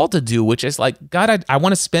felt called to do, which is like, God, I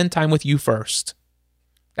want to spend time with you first.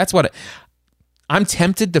 That's what I'm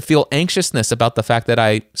tempted to feel anxiousness about the fact that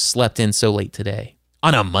I slept in so late today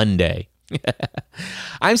on a Monday.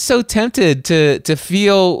 I'm so tempted to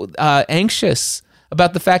feel anxious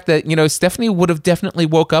about the fact that, Stephanie would have definitely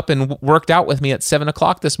woke up and worked out with me at 7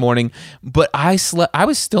 o'clock this morning, but I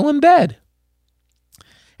was still in bed.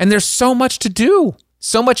 And there's so much to do.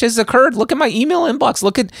 So much has occurred. Look at my email inbox.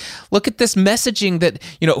 Look at this messaging that,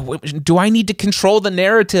 do I need to control the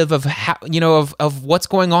narrative of how, of what's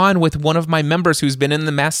going on with one of my members who's been in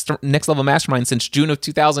the Next Level Mastermind since June of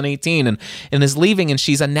 2018 and is leaving, and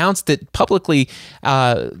she's announced it publicly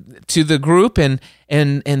to the group, and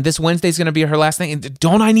this Wednesday is going to be her last thing. And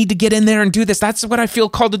don't I need to get in there and do this? That's what I feel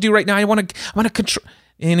called to do right now. I want to control.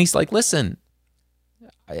 And he's like, listen,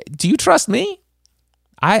 do you trust me?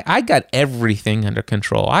 I got everything under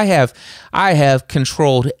control. I have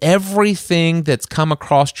controlled everything that's come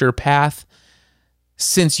across your path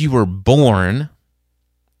since you were born,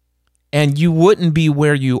 and you wouldn't be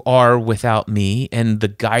where you are without me and the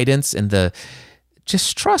guidance and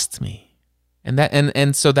just trust me.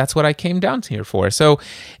 And so that's what I came down here for. So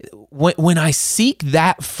when I seek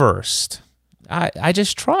that first, I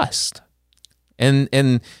just trust.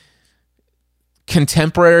 And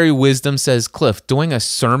contemporary wisdom says, Cliff, doing a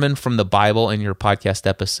sermon from the Bible in your podcast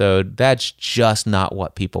episode, that's just not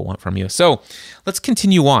what people want from you. So let's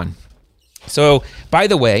continue on. So, by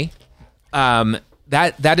the way,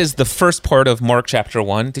 that is the first part of Mark chapter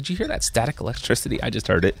 1. Did you hear that static electricity? I just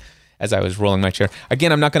heard it as I was rolling my chair.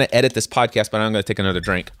 Again, I'm not going to edit this podcast, but I'm going to take another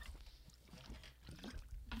drink.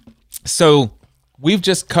 So we've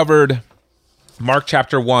just covered Mark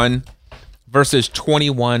chapter 1, verses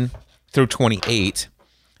 21 through 28,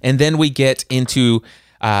 and then we get into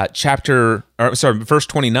verse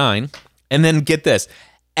 29, and then get this: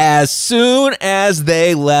 as soon as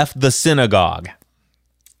they left the synagogue,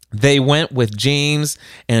 they went with James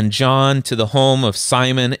and John to the home of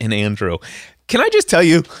Simon and Andrew. Can I just tell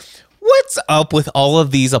you, what's up with all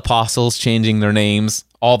of these apostles changing their names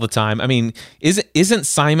all the time? I mean, isn't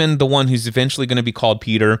Simon the one who's eventually going to be called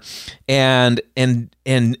Peter? And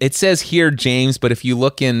it says here James, but if you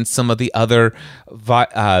look in some of the other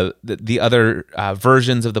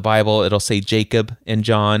versions of the Bible, it'll say Jacob and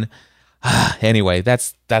John. Anyway,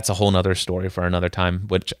 that's a whole nother story for another time,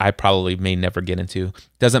 which I probably may never get into.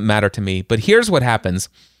 Doesn't matter to me. But here's what happens.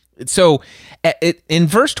 So in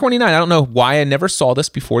verse 29, I don't know why I never saw this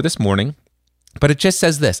before this morning, but it just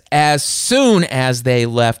says this: as soon as they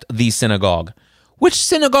left the synagogue. Which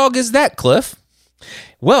synagogue is that, Cliff?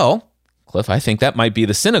 Well, Cliff, I think that might be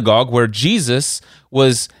the synagogue where Jesus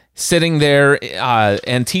was sitting there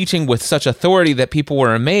and teaching with such authority that people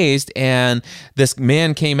were amazed. And this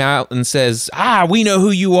man came out and says, we know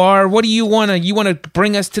who you are. What do you want to? You want to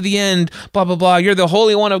bring us to the end, blah, blah, blah. You're the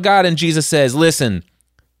Holy One of God. And Jesus says, listen,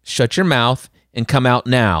 shut your mouth and come out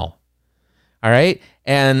now. All right?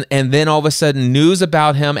 And then all of a sudden, news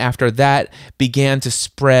about him after that began to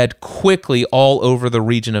spread quickly all over the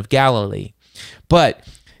region of Galilee. But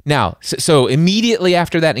now, so immediately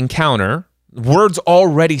after that encounter, word's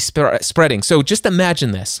already spreading. So just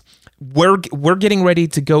imagine this. We're getting ready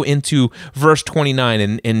to go into verse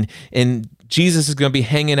 29, and Jesus is going to be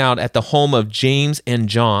hanging out at the home of James and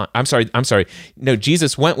John. I'm sorry. No,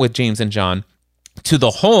 Jesus went with James and John to the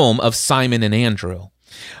home of Simon and Andrew.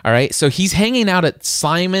 All right, so he's hanging out at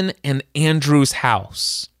Simon and Andrew's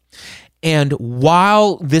house. And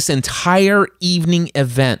while this entire evening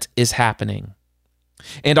event is happening,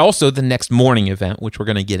 and also the next morning event, which we're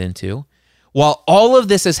going to get into, while all of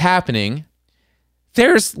this is happening,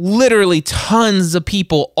 there's literally tons of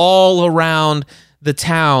people all around the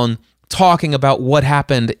town talking about what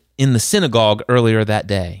happened in the synagogue earlier that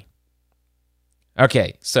day.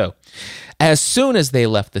 Okay, so as soon as they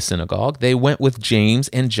left the synagogue, they went with James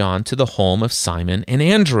and John to the home of Simon and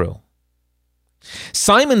Andrew.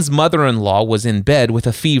 Simon's mother-in-law was in bed with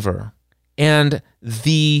a fever, and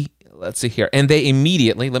they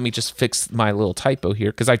immediately, let me just fix my little typo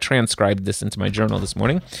here because I transcribed this into my journal this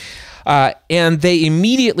morning, and they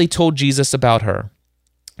immediately told Jesus about her.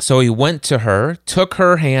 So he went to her, took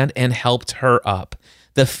her hand, and helped her up.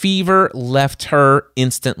 The fever left her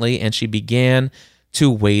instantly, and she began to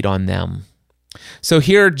wait on them. So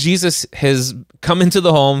here Jesus has come into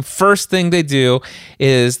the home. First thing they do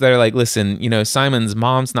is they're like, listen, Simon's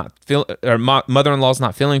mother-in-law's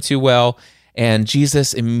not feeling too well. And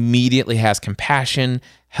Jesus immediately has compassion,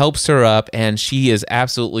 helps her up, and she is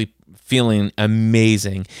absolutely feeling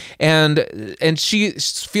amazing. And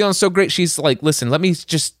she's feeling so great. She's like, listen, let me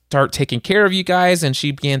just start taking care of you guys. And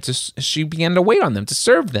she began to wait on them, to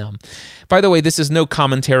serve them. By the way, this is no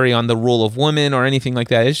commentary on the role of women or anything like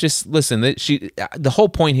that. It's just, listen, the whole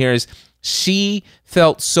point here is she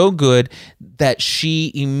felt so good that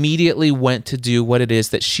she immediately went to do what it is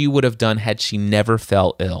that she would have done had she never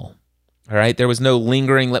felt ill. All right. There was no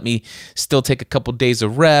lingering. Let me still take a couple days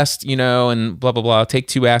of rest, and blah, blah, blah. Take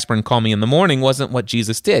 2 aspirin, call me in the morning wasn't what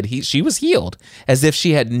Jesus did. She was healed as if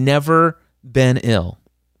she had never been ill.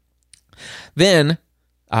 Then,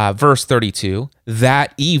 verse 32,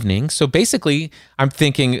 that evening. So basically, I'm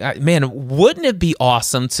thinking, man, wouldn't it be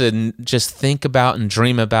awesome to just think about and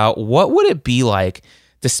dream about what would it be like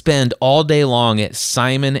to spend all day long at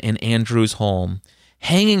Simon and Andrew's home,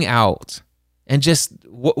 hanging out, and just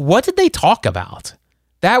what did they talk about?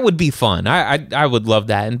 That would be fun. I would love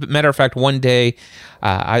that. And matter of fact, one day,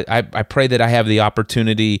 I pray that I have the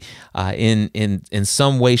opportunity in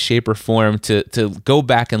some way, shape, or form to go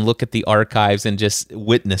back and look at the archives and just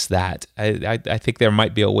witness that. I think there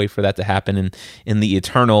might be a way for that to happen in the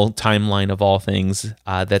eternal timeline of all things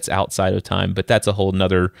that's outside of time. But that's a whole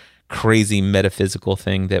nother crazy metaphysical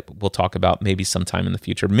thing that we'll talk about maybe sometime in the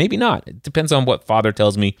future. Maybe not. It depends on what Father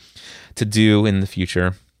tells me to do in the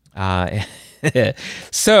future.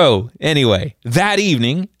 So anyway, that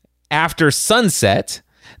evening after sunset,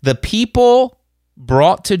 the people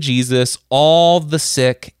brought to Jesus all the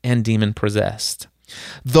sick and demon-possessed.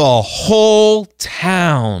 The whole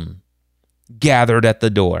town gathered at the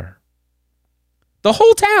door. The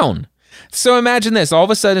whole town. So imagine this. All of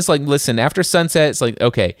a sudden, it's like, listen, after sunset, it's like,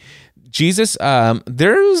 okay, Jesus,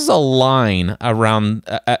 there's a line around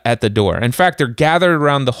at the door. In fact, they're gathered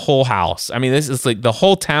around the whole house. I mean, this is like the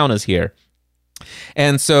whole town is here.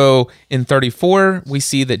 And so in 34, we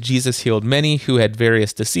see that Jesus healed many who had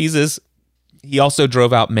various diseases. He also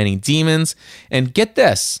drove out many demons. And get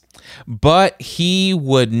this, but he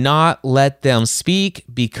would not let them speak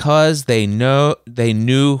because they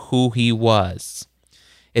knew who he was.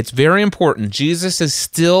 It's very important. Jesus is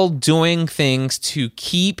still doing things to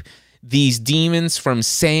keep these demons from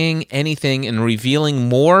saying anything and revealing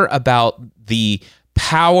more about the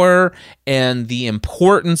power and the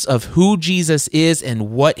importance of who Jesus is and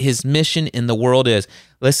what his mission in the world is.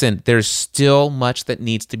 Listen, there's still much that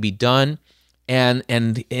needs to be done. And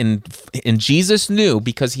Jesus knew,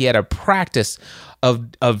 because he had a practice of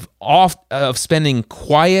spending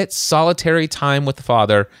quiet, solitary time with the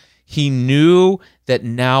Father. He knew that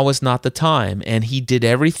now was not the time, and he did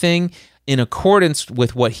everything in accordance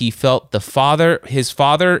with what he felt his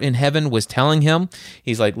Father in heaven was telling him.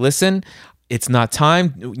 He's like, listen, it's not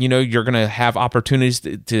time. You're going to have opportunities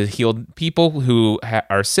to heal people who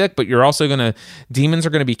are sick, but demons are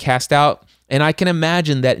going to be cast out. And I can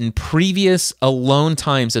imagine that in previous alone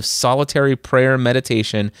times of solitary prayer and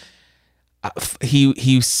meditation,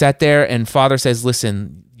 he sat there and Father says,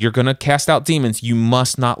 listen, you're going to cast out demons. You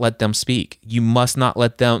must not let them speak. You must not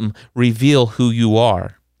let them reveal who you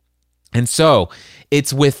are. And so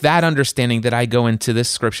it's with that understanding that I go into this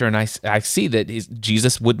scripture and I see that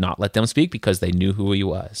Jesus would not let them speak because they knew who he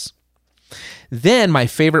was. Then my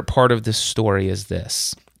favorite part of this story is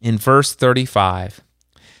this. In verse 35,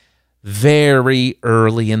 very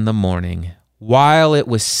early in the morning, while it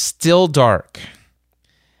was still dark,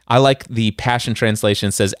 I like the Passion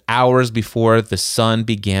Translation says, hours before the sun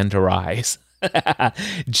began to rise.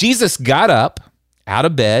 Jesus got up out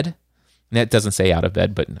of bed. That doesn't say out of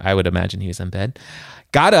bed, but I would imagine he was in bed.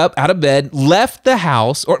 Got up out of bed, left the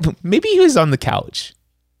house, or maybe he was on the couch.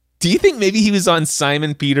 Do you think maybe he was on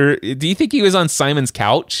Do you think he was on Simon's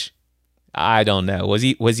couch? I don't know. Was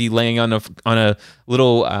he laying on a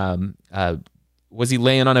little was he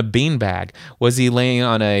laying on a bean bag? Was he laying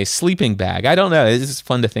on a sleeping bag? I don't know. It's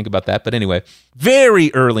fun to think about that. But anyway,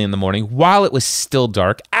 very early in the morning, while it was still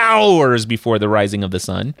dark, hours before the rising of the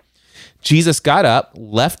sun, Jesus got up,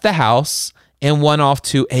 left the house, and went off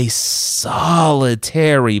to a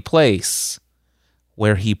solitary place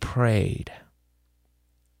where he prayed.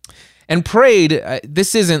 And prayed,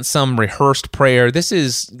 this isn't some rehearsed prayer. This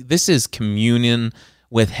is communion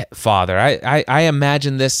with Father. I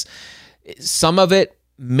imagine this. Some of it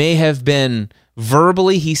may have been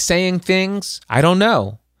verbally he's saying things. I don't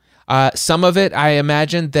know. Some of it, I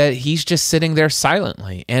imagine that he's just sitting there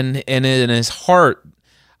silently, and in his heart,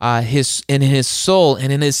 his in his soul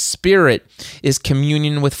and in his spirit is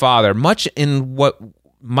communion with Father, much in what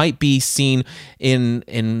might be seen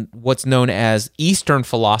in what's known as Eastern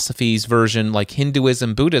philosophies version, like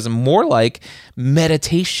Hinduism, Buddhism, more like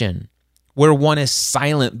meditation, where one is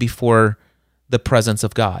silent before the presence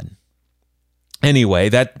of God. Anyway,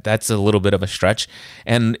 that's a little bit of a stretch.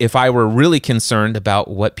 And if I were really concerned about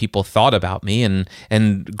what people thought about me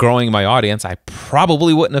and growing my audience, I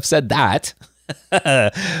probably wouldn't have said that.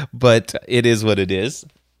 But it is what it is.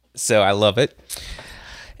 So I love it.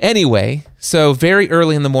 Anyway, so very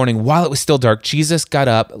early in the morning, while it was still dark, Jesus got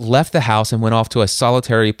up, left the house, and went off to a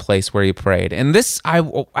solitary place where he prayed. And this,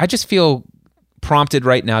 I just feel prompted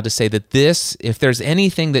right now to say that this, if there's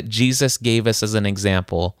anything that Jesus gave us as an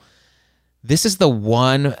example, this is the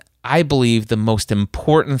one, I believe, the most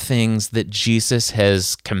important things that Jesus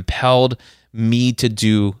has compelled me to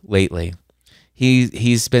do lately.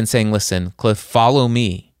 He's been saying, listen, Cliff, follow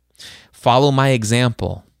me. Follow my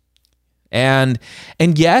example. And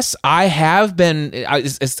yes, I have been, I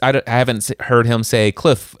haven't heard him say,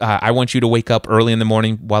 Cliff, I want you to wake up early in the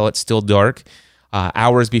morning while it's still dark,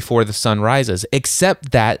 hours before the sun rises,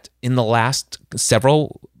 except that in the last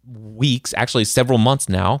several weeks, actually several months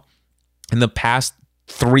now, in the past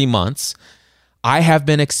 3 months, I have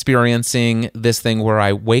been experiencing this thing where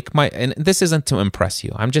I wake and this isn't to impress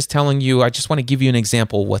you. I'm just telling you, I just want to give you an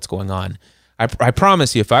example of what's going on. I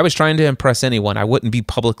promise you, if I was trying to impress anyone, I wouldn't be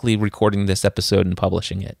publicly recording this episode and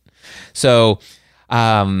publishing it. So,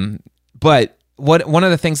 but one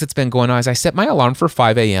of the things that's been going on is I set my alarm for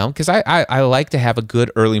 5 a.m. because I like to have a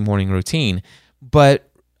good early morning routine. But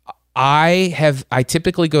I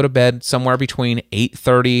typically go to bed somewhere between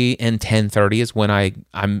 8:30 and 10:30 is when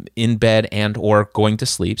I'm in bed and or going to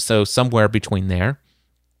sleep. So somewhere between there.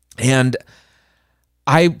 And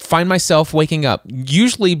I find myself waking up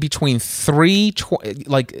usually between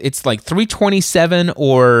 3:27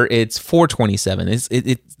 or it's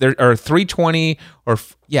 4:27. There are 3:20 or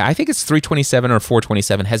I think it's 3:27 or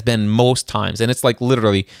 4:27 has been most times, and it's like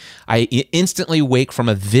literally I instantly wake from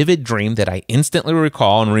a vivid dream that I instantly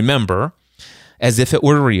recall and remember as if it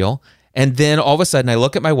were real, and then all of a sudden I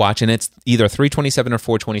look at my watch and it's either 3:27 or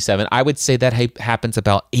 4:27. I would say that happens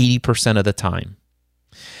about 80% of the time.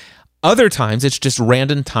 Other times, it's just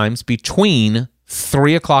random times between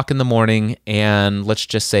 3 o'clock in the morning and let's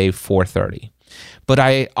just say 4:30. But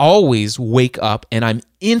I always wake up and I'm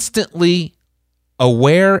instantly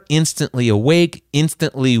aware, instantly awake,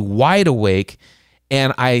 instantly wide awake,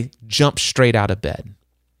 and I jump straight out of bed.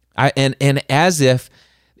 And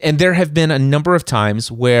there have been a number of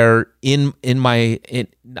times where I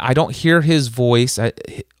don't hear his voice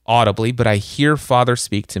audibly, but I hear Father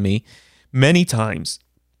speak to me many times,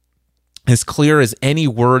 as clear as any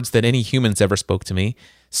words that any humans ever spoke to me.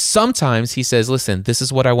 Sometimes he says, listen, this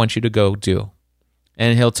is what I want you to go do.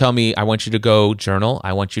 And he'll tell me, I want you to go journal.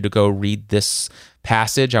 I want you to go read this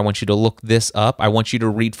passage. I want you to look this up. I want you to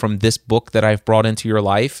read from this book that I've brought into your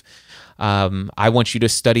life. I want you to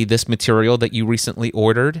study this material that you recently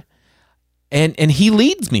ordered. And he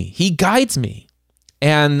leads me. He guides me.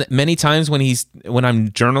 And many times when I'm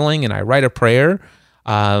journaling and I write a prayer,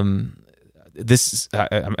 this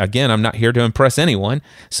again, I'm not here to impress anyone,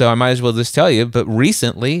 so I might as well just tell you, but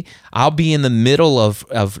recently I'll be in the middle of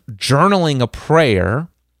journaling a prayer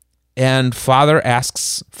and Father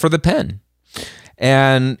asks for the pen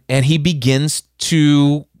and he begins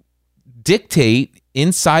to dictate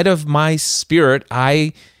inside of my spirit.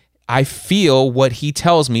 I feel what he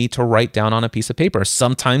tells me to write down on a piece of paper.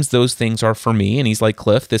 Sometimes those things are for me and he's like,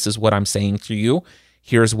 Cliff, this is what I'm saying to you.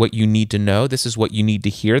 Here's what you need to know. This is what you need to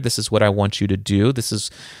hear. This is what I want you to do. This is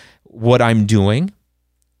what I'm doing.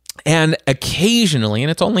 And occasionally, and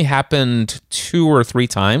it's only happened 2 or 3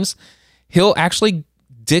 times, he'll actually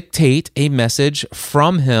dictate a message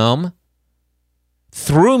from him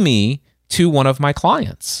through me to one of my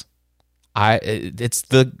clients. It's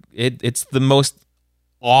the most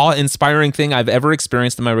awe-inspiring thing I've ever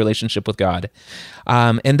experienced in my relationship with God.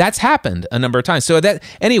 And that's happened a number of times. So and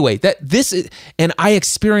I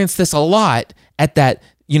experienced this a lot at that,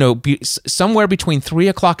 somewhere between 3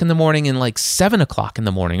 o'clock in the morning and like 7 o'clock in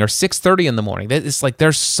the morning or 6:30 in the morning. It's like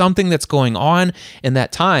there's something that's going on in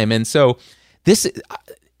that time. And so this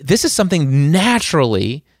is something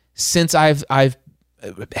naturally, since I've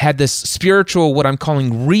had this spiritual, what I'm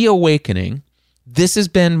calling reawakening, this has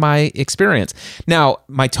been my experience. Now,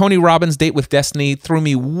 my Tony Robbins Date with Destiny threw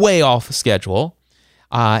me way off schedule.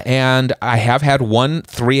 And I have had one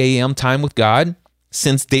 3 a.m. time with God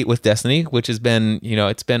since Date with Destiny, which has been,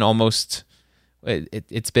 it's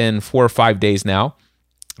been 4 or 5 days now.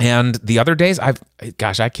 And the other days, I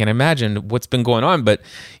can't imagine what's been going on, but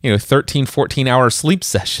 13, 14-hour sleep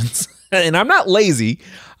sessions. And I'm not lazy.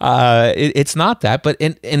 It's not that. But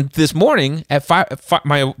in this morning at 5,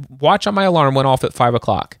 my watch on my alarm went off at 5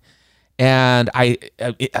 o'clock. And I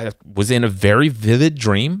was in a very vivid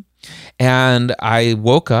dream. And I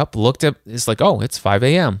woke up, looked up, it's like, oh, it's 5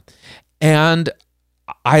 a.m. And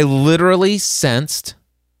I literally sensed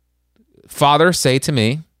Father say to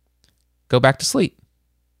me, go back to sleep.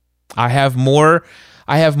 I have more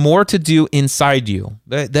to do inside you.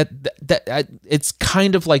 It's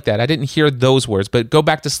kind of like that. I didn't hear those words, but go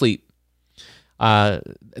back to sleep.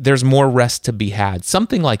 There's more rest to be had.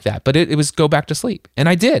 Something like that. But it was go back to sleep. And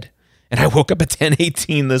I did. And I woke up at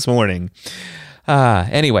 10:18 this morning.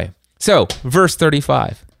 Anyway, so verse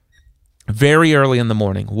 35. Very early in the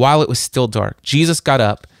morning, while it was still dark, Jesus got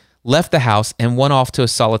up, left the house, and went off to a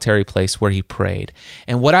solitary place where he prayed.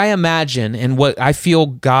 And what I imagine and what I feel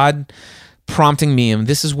God prompting me, and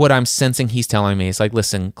this is what I'm sensing he's telling me, is like,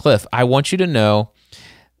 listen, Cliff, I want you to know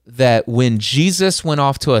that when Jesus went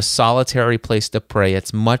off to a solitary place to pray,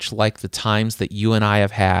 it's much like the times that you and I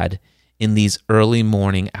have had in these early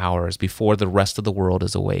morning hours before the rest of the world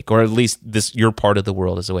is awake, or at least your part of the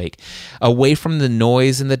world is awake, away from the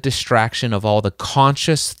noise and the distraction of all the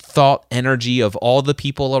conscious thought energy of all the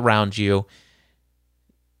people around you.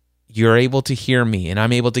 You're able to hear me, and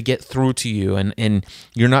I'm able to get through to you, and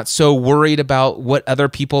you're not so worried about what other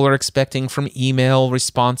people are expecting from email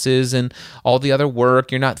responses and all the other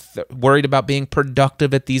work. You're not worried about being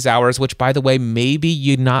productive at these hours, which, by the way, maybe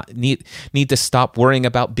you not need to stop worrying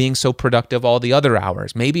about being so productive all the other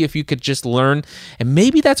hours. Maybe if you could just learn, and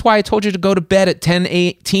maybe that's why I told you to go to bed at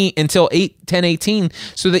 10:18 until 10:18,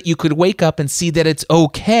 so that you could wake up and see that it's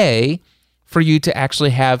okay for you to actually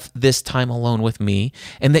have this time alone with me,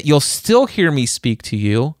 and that you'll still hear me speak to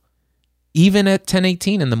you even at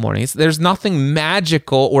 10:18 in the morning. There's nothing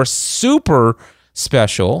magical or super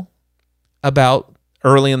special about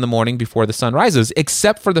early in the morning before the sun rises,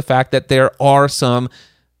 except for the fact that there are some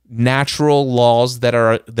natural laws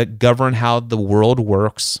that govern how the world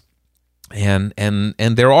works, and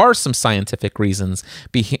there are some scientific reasons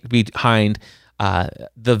behind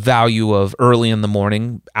the value of early in the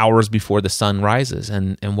morning, hours before the sun rises,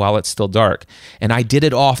 and while it's still dark. And I did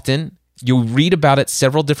it often. You read about it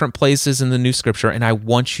several different places in the New Scripture, and I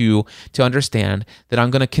want you to understand that I'm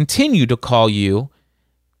going to continue to call you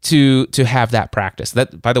to have that practice.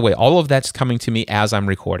 That, by the way, all of that's coming to me as I'm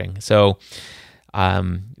recording. So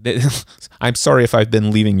I'm sorry if I've been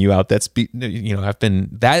leaving you out.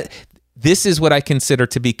 This is what I consider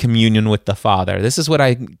to be communion with the Father. This is what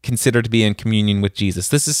I consider to be in communion with Jesus.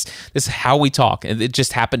 This is how we talk. And it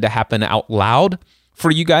just happened to happen out loud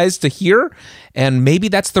for you guys to hear. And maybe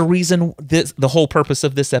that's the reason the whole purpose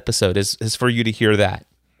of this episode is for you to hear that.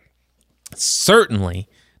 Certainly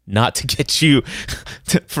not to get you,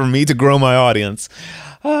 for me to grow my audience.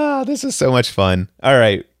 This is so much fun. All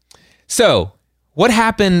right. So what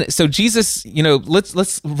happened? So Jesus,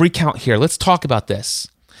 let's recount here. Let's talk about this.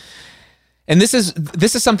 And this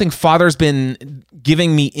is something Father's been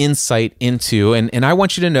giving me insight into, and I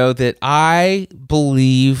want you to know that I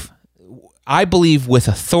believe with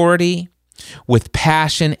authority, with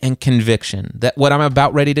passion and conviction that what I'm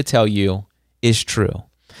about ready to tell you is true.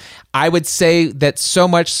 I would say that so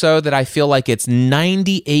much so that I feel like it's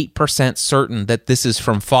 98% certain that this is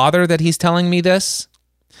from Father that he's telling me this,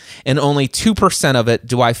 and only 2% of it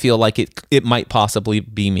do I feel like it might possibly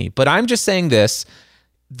be me. But I'm just saying this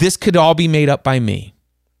could all be made up by me,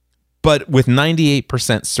 but with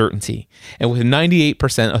 98% certainty and with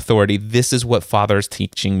 98% authority, this is what Father's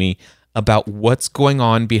teaching me about what's going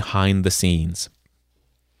on behind the scenes.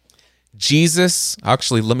 Jesus,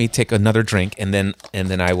 actually, let me take another drink and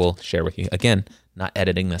then I will share with you. Again, not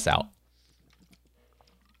editing this out.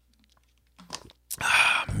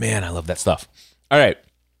 Man, I love that stuff. All right.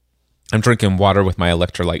 I'm drinking water with my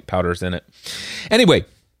electrolyte powders in it. Anyway,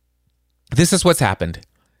 this is what's happened.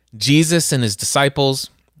 Jesus and his disciples,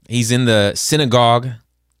 he's in the synagogue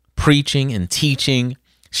preaching and teaching,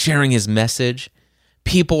 sharing his message.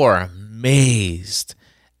 People are amazed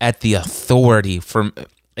at the authority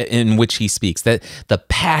in which he speaks, that the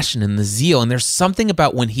passion and the zeal. And there's something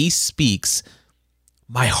about when he speaks,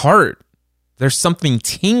 my heart, there's something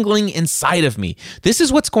tingling inside of me. This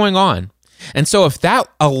is what's going on. And so if that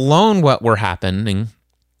alone what were happening,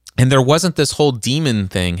 and there wasn't this whole demon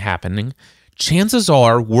thing happening, chances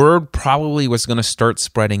are word probably was going to start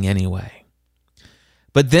spreading anyway.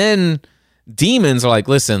 But then demons are like,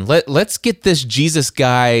 listen, let's get this Jesus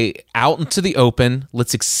guy out into the open.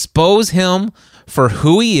 Let's expose him for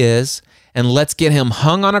who he is, and let's get him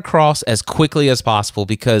hung on a cross as quickly as possible.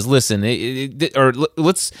 Because listen,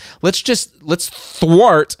 let's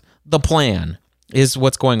thwart the plan is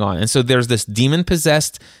what's going on. And so there's this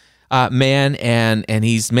demon-possessed man, and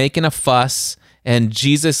he's making a fuss, and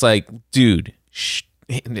Jesus like, dude,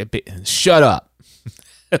 shut up,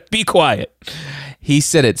 be quiet. He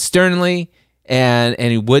said it sternly, and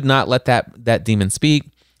he would not let that demon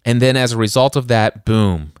speak. And then as a result of that,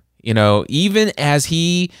 boom, even as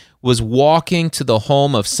he was walking to the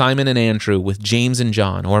home of Simon and Andrew with James and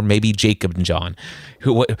John, or maybe Jacob and John,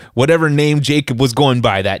 whatever name Jacob was going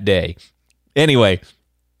by that day. Anyway,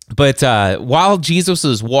 but while Jesus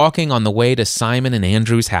was walking on the way to Simon and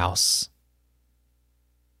Andrew's house,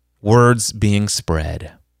 words being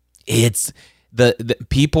spread. It's the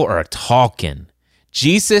people are talking.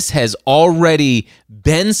 Jesus has already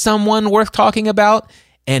been someone worth talking about,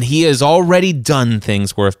 and he has already done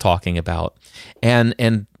things worth talking about. And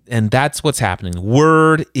that's what's happening.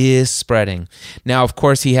 Word is spreading. Now, of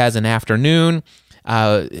course, he has an afternoon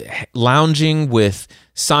lounging with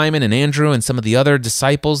Simon and Andrew and some of the other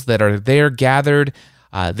disciples that are there gathered.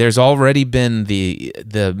 There's already been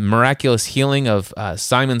the miraculous healing of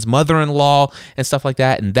Simon's mother-in-law and stuff like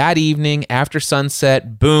that. And that evening, after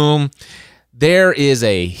sunset, boom, there is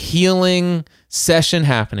a healing session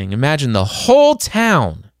happening. Imagine the whole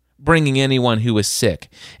town bringing anyone who is sick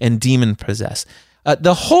and demon-possessed.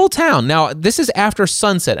 The whole town. Now, this is after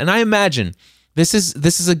sunset, and I imagine this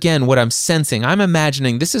is again what I'm sensing. I'm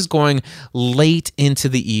imagining this is going late into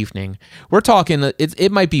the evening. We're talking,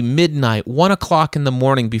 it might be midnight, 1 o'clock in the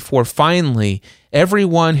morning before finally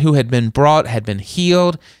everyone who had been brought had been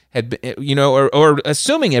healed, or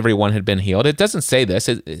assuming everyone had been healed. It doesn't say this.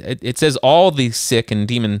 It says all the sick and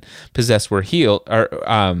demon possessed were healed, or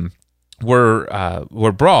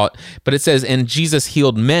were brought, but it says, and Jesus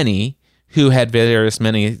healed many who had various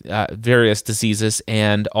diseases,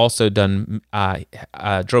 and also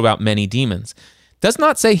drove out many demons. Does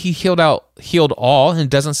not say he healed all, and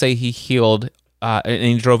doesn't say he healed and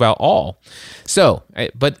he drove out all. So,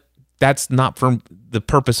 but that's not from the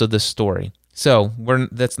purpose of this story. So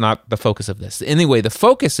that's not the focus of this. Anyway, the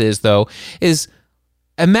focus is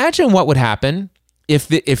imagine what would happen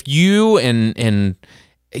if you and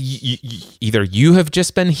either you have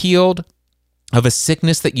just been healed of a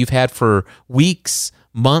sickness that you've had for weeks,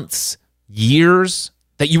 months, years,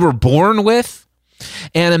 that you were born with.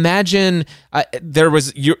 And imagine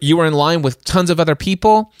you were in line with tons of other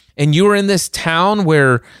people, and you were in this town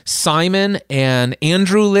where Simon and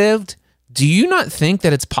Andrew lived. Do you not think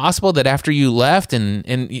that it's possible that after you left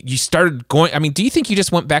and you started going, do you think you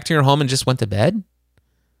just went back to your home and just went to bed?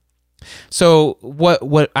 So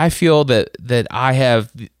what I feel that I have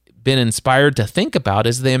been inspired to think about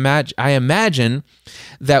is I imagine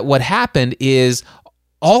that what happened is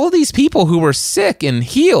all of these people who were sick and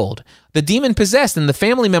healed, the demon possessed and the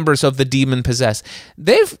family members of the demon possessed,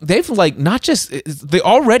 they've like not just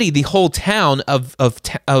the whole town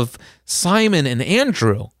of Simon and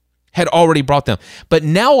Andrew had already brought them, but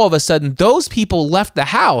now all of a sudden those people left the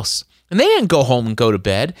house. And they didn't go home and go to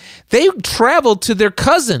bed. They traveled to their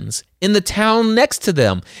cousins in the town next to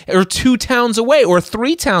them, or 2 towns away, or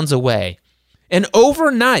 3 towns away. And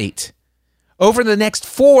overnight, over the next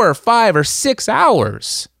 4 or 5 or 6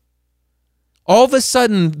 hours, all of a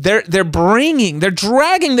sudden they're dragging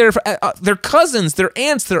their cousins, their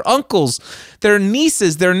aunts, their uncles, their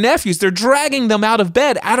nieces, their nephews. They're dragging them out of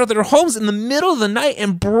bed, out of their homes in the middle of the night,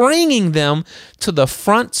 and bringing them to the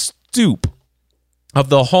front stoop of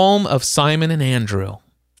the home of Simon and Andrew.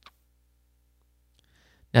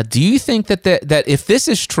 Now, do you think that if this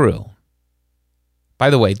is true, by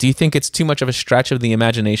the way, do you think it's too much of a stretch of the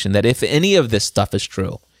imagination that if any of this stuff is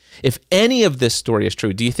true, if any of this story is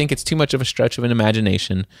true, do you think it's too much of a stretch of an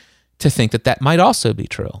imagination to think that might also be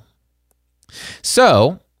true?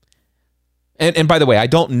 So, and by the way, I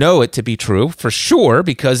don't know it to be true for sure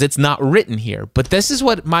because it's not written here, but this is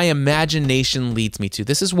what my imagination leads me to.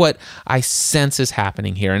 This is what I sense is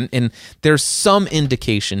happening here. And there's some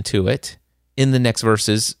indication to it in the next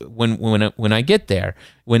verses when I get there,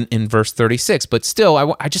 in verse 36. But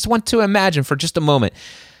still, I just want to imagine for just a moment,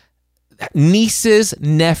 nieces,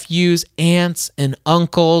 nephews, aunts, and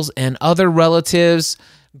uncles, and other relatives,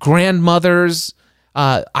 grandmothers,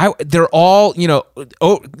 they're all,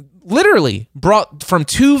 literally brought from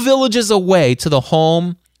 2 villages away to the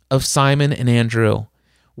home of Simon and Andrew,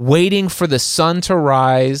 waiting for the sun to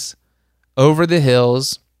rise over the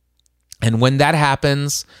hills. And when that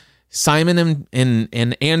happens, Simon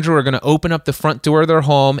and Andrew are going to open up the front door of their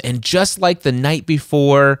home, and just like the night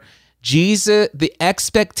before, Jesus, the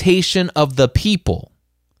expectation of the people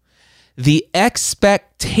The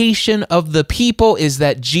expectation of the people is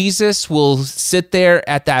that Jesus will sit there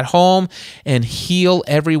at that home and heal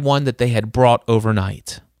everyone that they had brought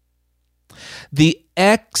overnight. The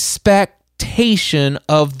expectation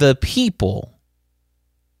of the people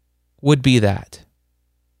would be that.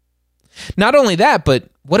 Not only that, but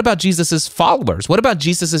what about Jesus' followers? What about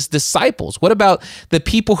Jesus' disciples? What about the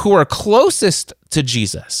people who are closest to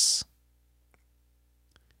Jesus?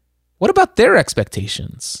 What about their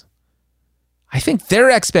expectations? I think their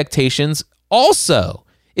expectations also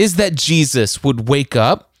is that Jesus would wake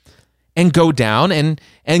up and go down and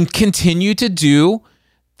continue to do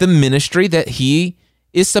the ministry that he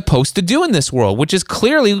is supposed to do in this world, which is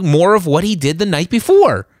clearly more of what he did the night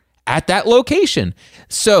before at that location.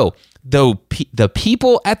 So though the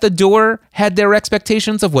people at the door had their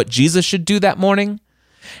expectations of what Jesus should do that morning,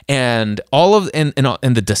 and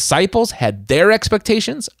the disciples had their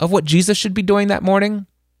expectations of what Jesus should be doing that morning.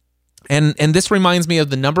 And this reminds me of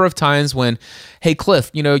the number of times when, hey, Cliff,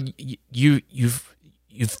 you've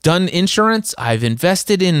done insurance. I've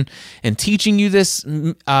invested in teaching you this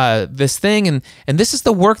thing, and this is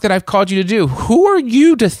the work that I've called you to do. Who are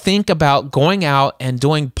you to think about going out and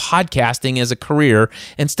doing podcasting as a career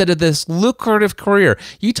instead of this lucrative career?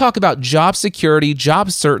 You talk about job security,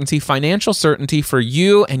 job certainty, financial certainty for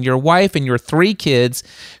you and your wife and your 3 kids.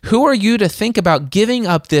 Who are you to think about giving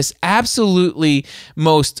up this absolutely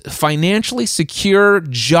most financially secure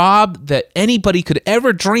job that anybody could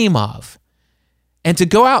ever dream of? And to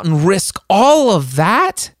go out and risk all of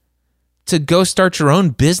that to go start your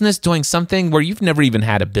own business doing something where you've never even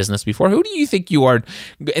had a business before. Who do you think you are?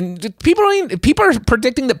 And people are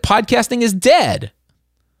predicting that podcasting is dead.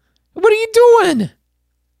 What are you doing?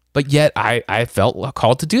 But yet I felt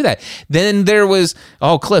called to do that. Then there was,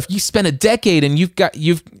 Cliff, you spent a decade and you've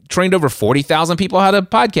trained over 40,000 people how to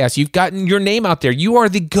podcast. You've gotten your name out there. You are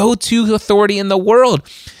the go-to authority in the world.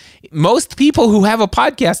 Most people who have a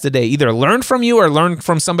podcast today either learn from you or learn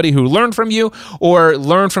from somebody who learned from you or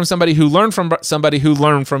learn from somebody who learned from somebody who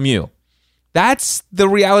learned from you. That's the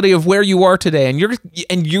reality of where you are today. And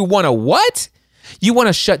you want to what? You want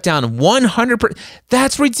to shut down 100%.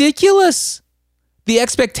 That's ridiculous. The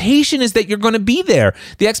expectation is that you're going to be there.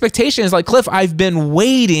 The expectation is like, Cliff, I've been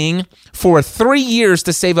waiting for 3 years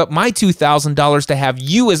to save up my $2,000 to have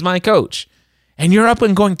you as my coach. And you're up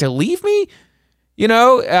and going to leave me? And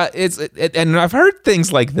I've heard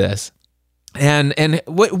things like this. And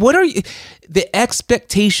what are you? The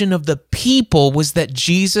expectation of the people was that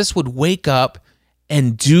Jesus would wake up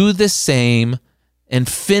and do the same and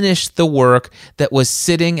finish the work that was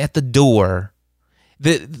sitting at the door.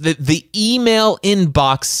 The email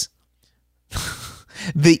inbox,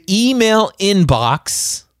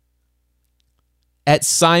 at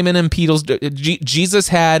Simon and Peter's, Jesus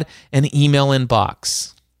had an email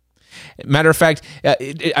inbox. Matter of fact,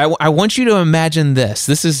 I want you to imagine this.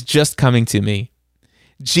 This is just coming to me.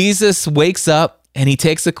 Jesus wakes up and he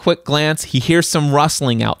takes a quick glance. He hears some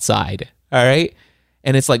rustling outside. All right,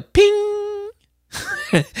 and it's like ping,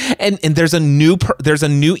 and there's a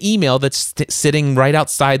new email that's sitting right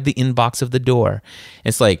outside the inbox of the door.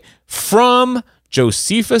 It's like, from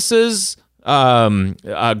Josephus's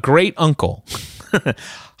great uncle.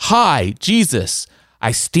 Hi, Jesus.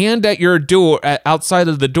 I stand at your door, outside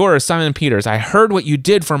of the door of Simon Peter's. I heard what you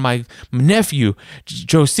did for my nephew,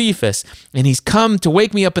 Josephus, and he's come to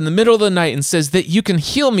wake me up in the middle of the night and says that you can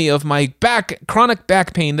heal me of my chronic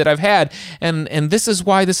back pain that I've had, and this is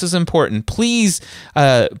why this is important. Please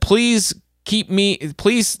keep me,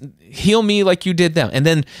 please heal me like you did them. And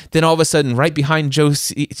then all of a sudden, right behind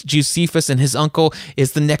Josephus and his uncle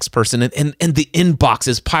is the next person, and the inbox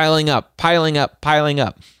is piling up.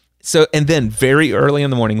 So, and then very early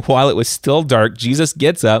in the morning, while it was still dark, Jesus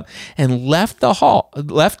gets up and left the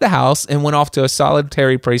house and went off to a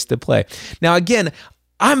solitary place to play. Now, again,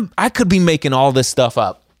 I could be making all this stuff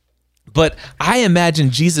up, but I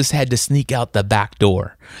imagine Jesus had to sneak out the back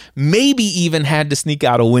door, maybe even had to sneak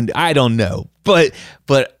out a window. I don't know, but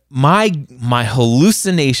my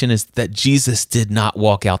hallucination is that Jesus did not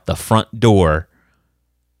walk out the front door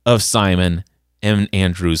of Simon and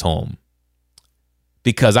Andrew's home,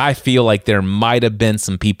 because I feel like there might have been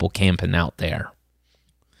some people camping out there.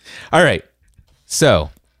 All right, so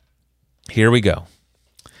here we go.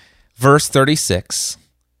 Verse 36,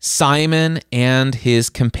 Simon and his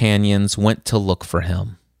companions went to look for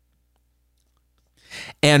him.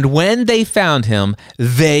 And when they found him,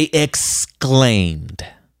 they exclaimed.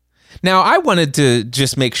 Now, I wanted to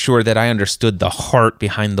just make sure that I understood the heart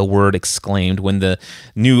behind the word exclaimed when the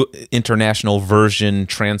New International Version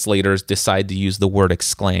translators decide to use the word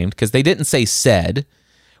exclaimed, because they didn't say said.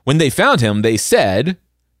 When they found him, they said,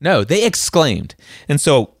 No, they exclaimed. And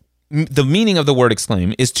so the meaning of the word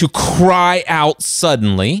exclaim is to cry out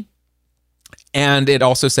suddenly. And it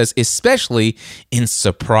also says, especially in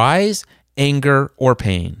surprise, anger, or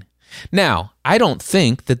pain. Now, I don't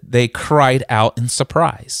think that they cried out in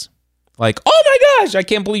surprise. Like, oh my gosh, I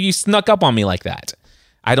can't believe you snuck up on me like that.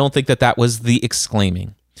 I don't think that that was the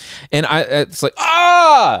exclaiming. And it's like,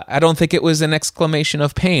 I don't think it was an exclamation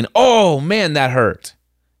of pain. Oh man, that hurt.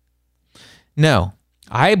 No,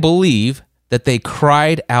 I believe that they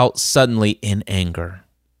cried out suddenly in anger.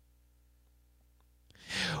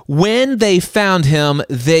 When they found him,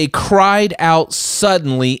 they cried out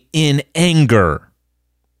suddenly in anger.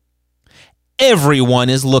 Everyone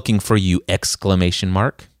is looking for you! Exclamation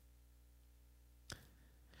mark.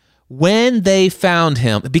 When they found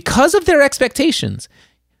him, because of their expectations,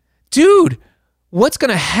 dude, what's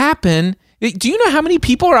going to happen? Do you know how many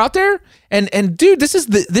people are out there? And dude, this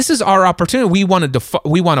is our opportunity. We want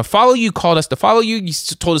to follow you. Called us to follow you. You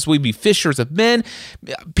told us we'd be fishers of men.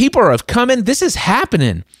 People are coming. This is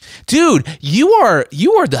happening, dude. You are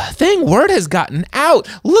the thing. Word has gotten out.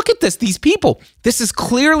 Look at this. These people. This is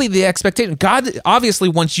clearly the expectation. God obviously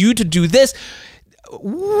wants you to do this.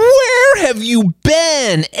 Where have you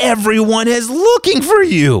been? Everyone is looking for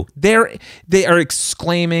you. They are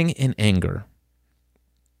exclaiming in anger.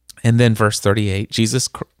 And then verse 38, Jesus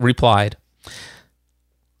replied,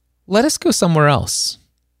 "Let us go somewhere else."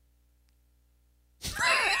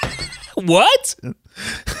 What?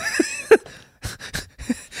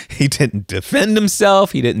 He didn't defend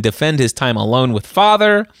himself. He didn't defend his time alone with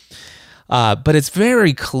Father. But it's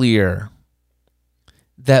very clear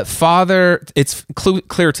that it's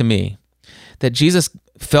clear to me that Jesus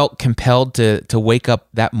felt compelled to wake up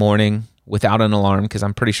that morning without an alarm, because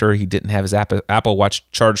I'm pretty sure he didn't have his Apple Watch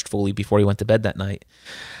charged fully before he went to bed that night.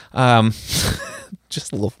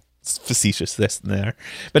 Just a little facetious this and there.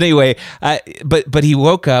 But anyway, but he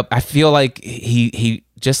woke up. I feel like he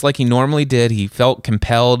just like he normally did, he felt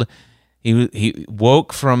compelled. He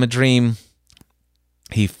woke from a dream.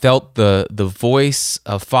 He felt the voice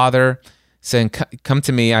of Father saying, "Come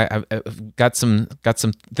to me. I've got some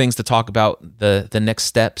things to talk about, the next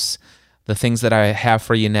steps, the things that I have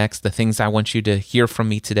for you next, the things I want you to hear from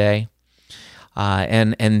me today."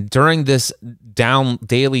 And during this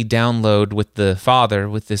daily download with the Father,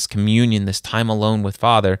 with this communion, this time alone with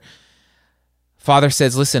Father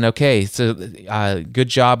says, "Listen, okay, so good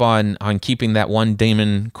job on keeping that one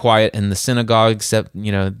demon quiet in the synagogue, except,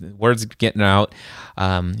 word's getting out.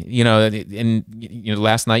 Last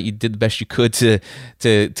night you did the best you could to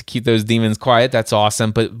keep those demons quiet. That's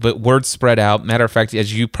awesome. But word spread out. Matter of fact,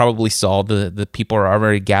 as you probably saw, the people are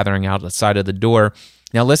already gathering out outside of the door.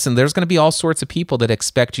 Now listen, there's going to be all sorts of people that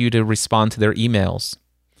expect you to respond to their emails.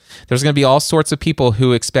 There's going to be all sorts of people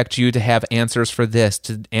who expect you to have answers for this,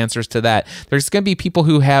 answers to that. There's going to be people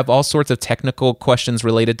who have all sorts of technical questions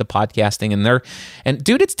related to podcasting, and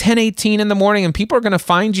dude, it's 10:18 in the morning, and people are going to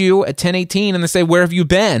find you at 10:18 and they say, "Where have you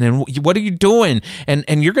been? And what are you doing?"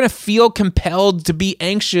 And you're going to feel compelled to be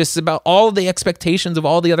anxious about all the expectations of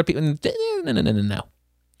all the other people. No.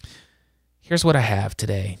 Here's what I have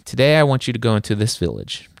today. Today, I want you to go into this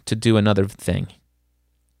village to do another thing.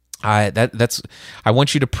 I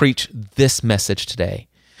want you to preach this message today.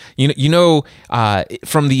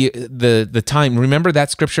 From the time, remember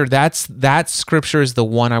that scripture? That scripture is the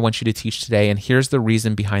one I want you to teach today, and here's the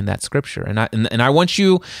reason behind that scripture. And I want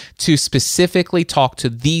you to specifically talk to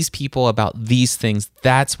these people about these things.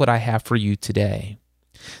 That's what I have for you today.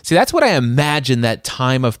 See, that's what I imagine that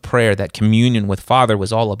time of prayer, that communion with Father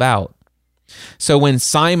was all about. So when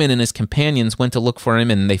Simon and his companions went to look for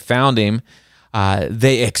him and they found him,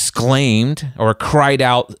 they exclaimed or cried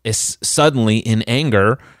out suddenly in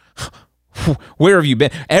anger, "Where have you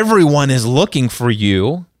been? Everyone is looking for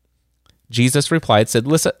you." Jesus replied, said,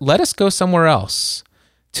 "Listen, let us go somewhere else,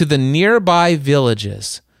 to the nearby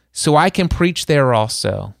villages, so I can preach there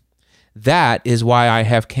also. That is why I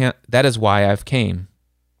have come.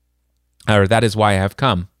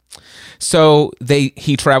 So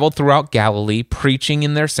he traveled throughout Galilee, preaching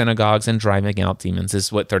in their synagogues and driving out demons,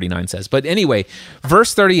 is what 39 says. But anyway,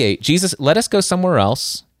 verse 38, Jesus, let us go somewhere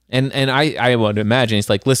else. And I would imagine he's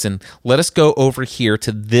like, listen, let us go over here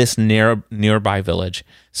to this nearby village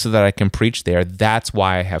so that I can preach there. That's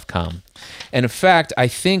why I have come. And in fact, I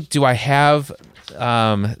think, do I have...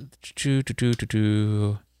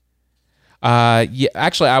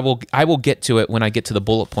 actually, I will get to it when I get to the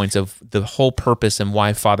bullet points of the whole purpose and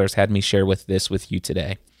why Father's had me share this with you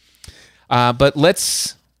today. But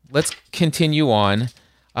let's continue on.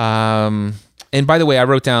 And by the way, I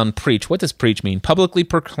wrote down preach. What does preach mean? Publicly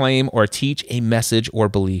proclaim or teach a message or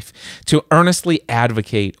belief. To earnestly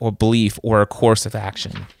advocate or belief or a course of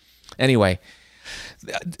action. Anyway,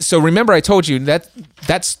 so remember I told you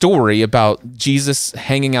that story about Jesus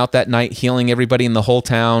hanging out that night, healing everybody in the whole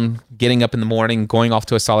town, getting up in the morning, going off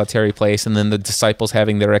to a solitary place, and then the disciples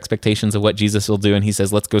having their expectations of what Jesus will do, and he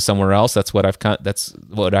says, "Let's go somewhere else." That's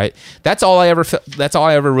all I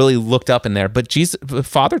ever really looked up in there. But the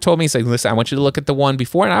Father told me, he said, "Listen, I want you to look at the one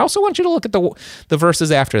before, and I also want you to look at the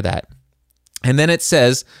verses after that." And then it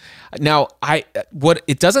says, now,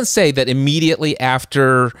 it doesn't say that immediately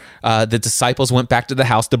after the disciples went back to the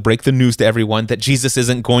house to break the news to everyone that Jesus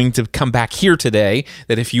isn't going to come back here today,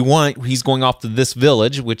 that if you want, he's going off to this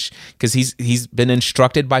village, because he's been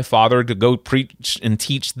instructed by Father to go preach and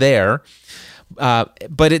teach there.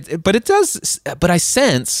 But I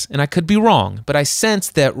sense, and I could be wrong, but I sense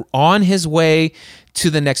that on his way to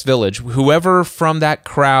the next village, whoever from that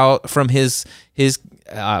crowd, from his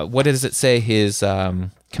what does it say, his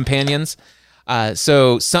companions.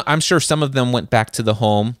 So I'm sure some of them went back to the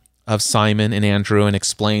home of Simon and Andrew and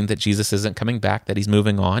explained that Jesus isn't coming back, that he's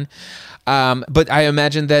moving on. But I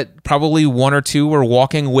imagine that probably one or two were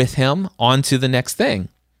walking with him on to the next thing.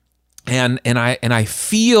 And I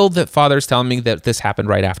feel that Father's telling me that this happened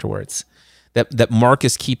right afterwards, that Mark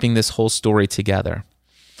is keeping this whole story together.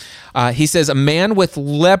 He says, a man with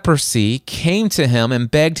leprosy came to him and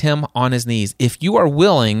begged him on his knees, "If you are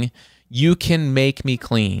willing, you can make me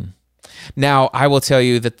clean." Now, I will tell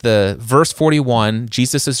you that the verse 41,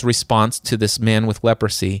 Jesus' response to this man with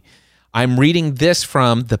leprosy, I'm reading this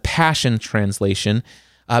from the Passion Translation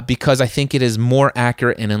because I think it is more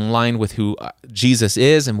accurate and in line with who Jesus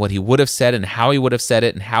is and what he would have said and how he would have said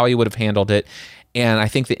it and how he would have handled it. And I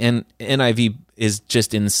think the NIV is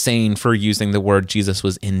just insane for using the word Jesus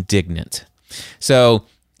was indignant. So,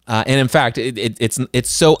 and in fact,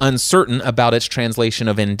 it's so uncertain about its translation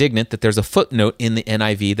of indignant that there's a footnote in the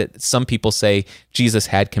NIV that some people say Jesus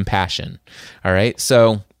had compassion. All right,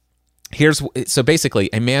 so basically,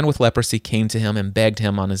 a man with leprosy came to him and begged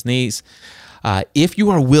him on his knees, "If you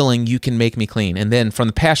are willing, you can make me clean." And then from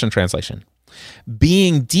the Passion Translation,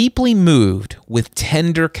 being deeply moved with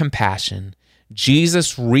tender compassion,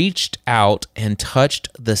 Jesus reached out and touched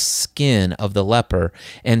the skin of the leper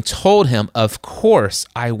and told him, "Of course,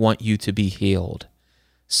 I want you to be healed.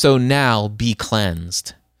 So now be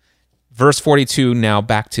cleansed." Verse 42, now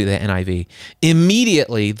back to the NIV.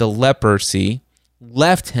 Immediately the leprosy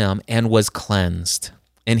left him and was cleansed,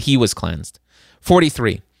 and he was cleansed.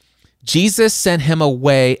 43, Jesus sent him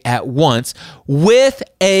away at once with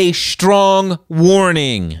a strong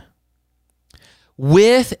warning.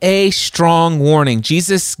 With a strong warning.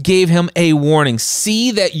 Jesus gave him a warning.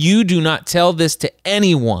 "See that you do not tell this to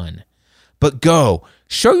anyone, but go,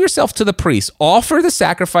 show yourself to the priest, offer the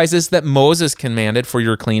sacrifices that Moses commanded for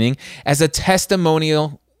your cleaning as a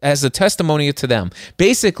testimonial to them."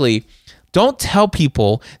 Basically, don't tell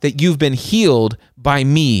people that you've been healed by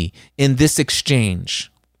me in this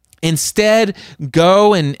exchange. Instead,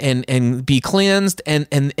 go and be cleansed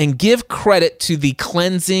and give credit to the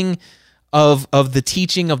cleansing of the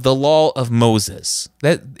teaching of the law of Moses.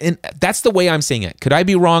 That's the way I'm seeing it. Could I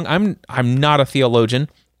be wrong? I'm not a theologian,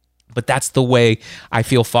 but that's the way I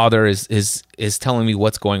feel Father is telling me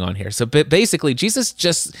what's going on here. So basically, Jesus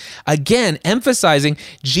just, again, emphasizing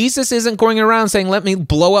Jesus isn't going around saying, "Let me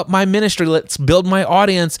blow up my ministry, let's build my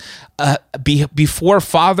audience," before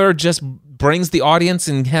Father just brings the audience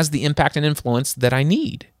and has the impact and influence that I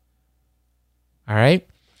need. All right?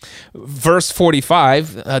 Verse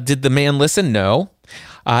 45, did the man listen? No.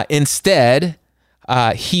 Instead,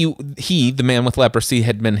 the man with leprosy,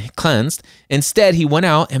 had been cleansed. Instead, he went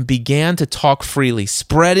out and began to talk freely,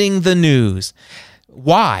 spreading the news.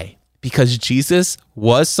 Why? Because Jesus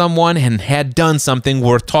was someone and had done something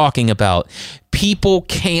worth talking about. People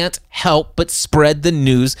can't help but spread the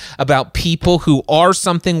news about people who are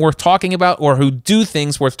something worth talking about or who do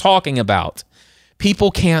things worth talking about.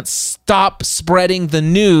 People can't stop spreading the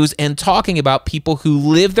news and talking about people who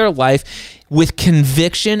live their life with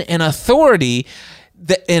conviction and authority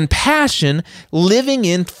and passion, living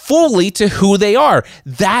in fully to who they are.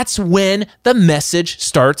 That's when the message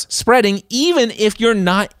starts spreading, even if you're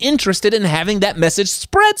not interested in having that message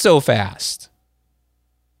spread so fast.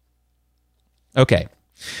 Okay.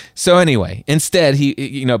 So anyway, instead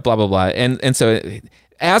he, blah, blah, blah. And so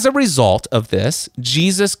as a result of this,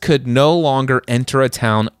 Jesus could no longer enter a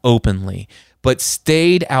town openly, but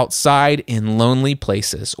stayed outside in lonely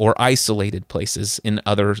places or isolated places in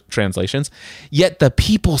other translations. Yet the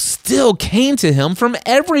people still came to him from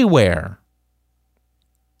everywhere.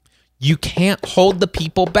 You can't hold the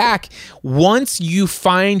people back. Once you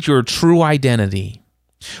find your true identity,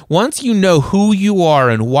 once you know who you are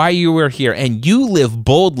and why you are here, and you live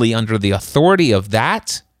boldly under the authority of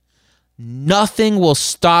that, nothing will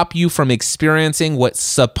stop you from experiencing what's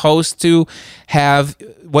supposed to have,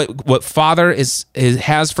 what Father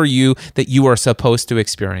has for you that you are supposed to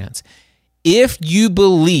experience. If you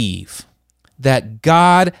believe that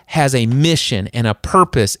God has a mission and a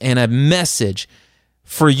purpose and a message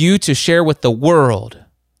for you to share with the world,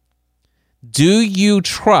 do you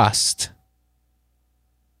trust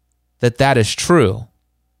that that is true?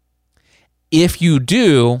 If you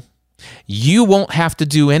do, you won't have to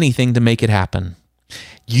do anything to make it happen.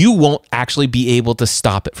 You won't actually be able to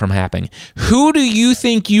stop it from happening. Who do you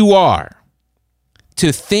think you are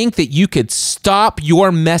to think that you could stop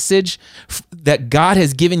your message that God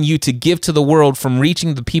has given you to give to the world from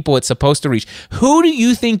reaching the people it's supposed to reach? Who do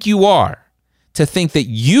you think you are to think that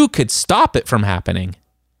you could stop it from happening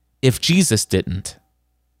if Jesus didn't?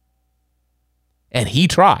 And he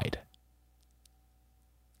tried.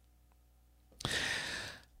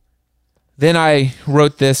 Then I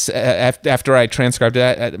wrote this after I transcribed it,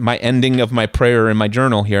 at my ending of my prayer in my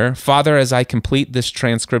journal here. Father, as I complete this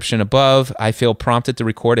transcription above, I feel prompted to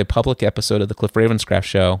record a public episode of the Cliff Ravenscraft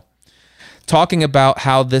Show, talking about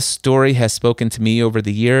how this story has spoken to me over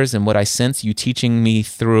the years and what I sense you teaching me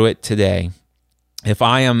through it today. If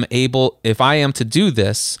I am to do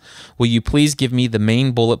this, will you please give me the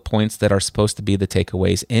main bullet points that are supposed to be the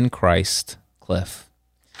takeaways in Christ, Cliff?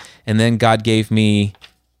 And then God gave me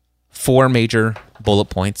 4 major bullet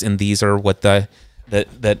points, and these are what that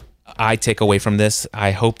I take away from this.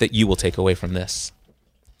 I hope that you will take away from this.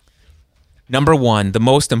 Number 1, the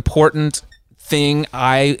most important thing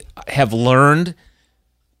I have learned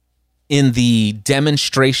in the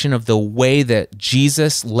demonstration of the way that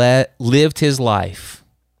Jesus lived his life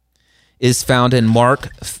is found in Mark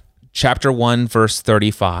chapter 1, verse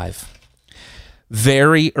 35.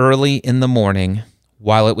 Very early in the morning,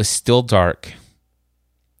 while it was still dark,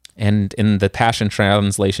 and in the Passion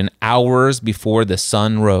Translation, hours before the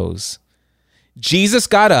sun rose, Jesus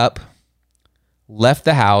got up, left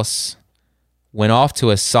the house, went off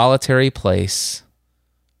to a solitary place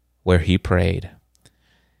where he prayed.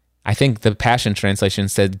 I think the Passion Translation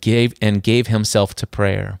said gave himself to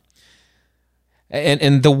prayer.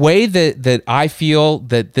 And the way that I feel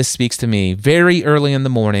that this speaks to me, very early in the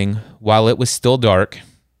morning, while it was still dark,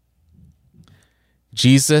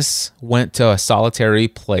 Jesus went to a solitary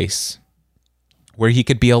place where he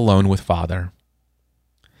could be alone with Father,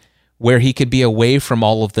 where he could be away from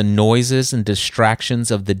all of the noises and distractions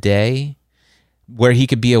of the day, where he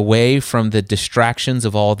could be away from the distractions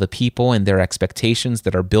of all the people and their expectations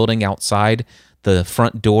that are building outside the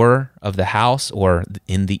front door of the house, or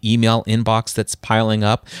in the email inbox that's piling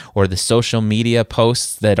up, or the social media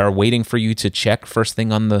posts that are waiting for you to check first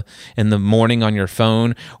thing in the morning on your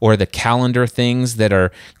phone, or the calendar things that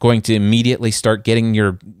are going to immediately start getting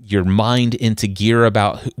your mind into gear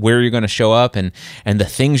about where you're going to show up and the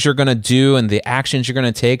things you're going to do and the actions you're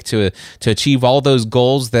going to take to achieve all those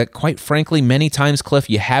goals that, quite frankly, many times, Cliff,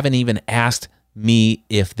 you haven't even asked me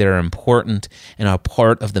if they're important and a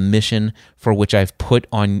part of the mission for which I've put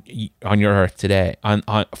on your earth today, on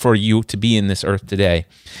for you to be in this earth today.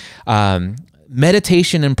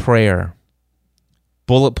 Meditation and prayer.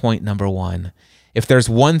 Bullet point number 1. If there's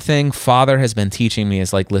one thing Father has been teaching me,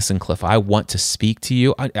 is like, listen, Cliff, I want to speak to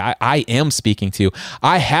you. I am speaking to you.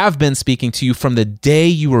 I have been speaking to you from the day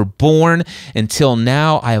you were born until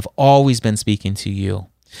now. I have always been speaking to you.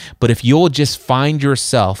 But if you'll just find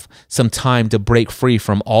yourself some time to break free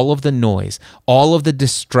from all of the noise, all of the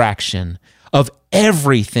distraction of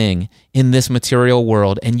everything in this material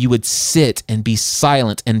world, and you would sit and be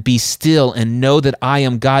silent and be still and know that I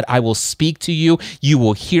am God, I will speak to you, you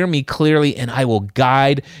will hear me clearly, and I will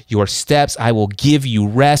guide your steps. I will give you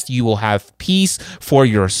rest. You will have peace for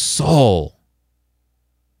your soul.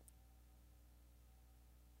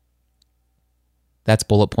 That's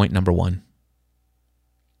bullet point number 1.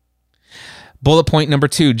 Bullet point number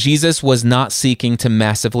 2, Jesus was not seeking to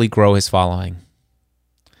massively grow his following.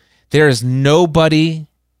 There is nobody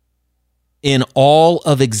in all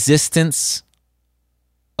of existence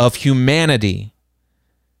of humanity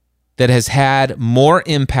that has had more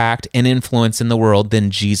impact and influence in the world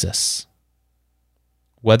than Jesus.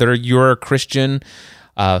 Whether you're a Christian,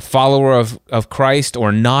 follower of Christ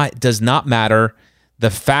or not, does not matter.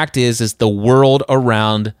 The fact is the world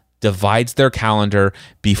around divides their calendar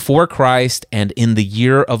before Christ and in the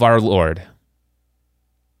year of our Lord.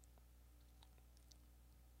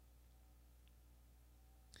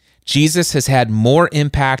 Jesus has had more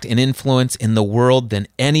impact and influence in the world than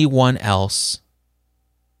anyone else.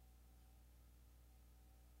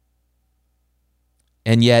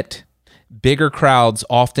 And yet, bigger crowds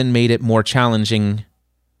often made it more challenging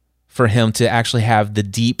for him to actually have the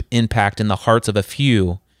deep impact in the hearts of a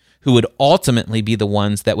few who would ultimately be the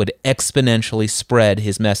ones that would exponentially spread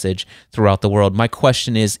his message throughout the world. My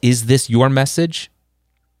question is this your message?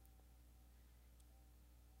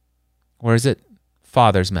 Or is it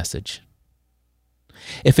Father's message?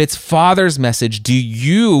 If it's Father's message, do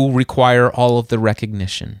you require all of the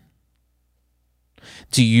recognition?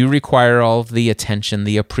 Do you require all of the attention,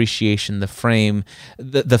 the appreciation, the fame,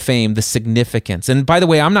 the significance? And by the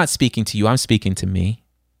way, I'm not speaking to you, I'm speaking to me.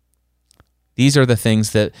 These are the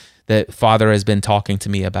things that Father has been talking to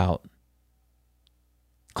me about.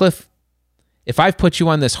 Cliff, if I've put you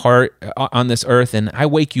on this earth and I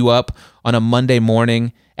wake you up on a Monday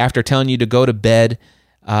morning after telling you to go to bed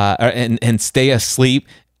and stay asleep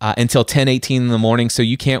until 10:18 in the morning so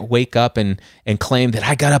you can't wake up and claim that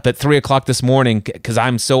I got up at 3 o'clock this morning because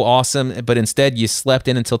I'm so awesome, but instead you slept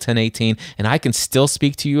in until 10:18, and I can still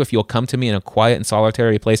speak to you if you'll come to me in a quiet and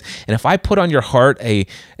solitary place. And if I put on your heart a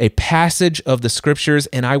passage of the scriptures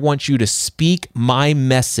and I want you to speak my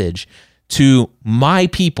message to my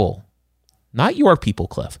people, not your people,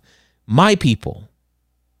 Cliff, my people,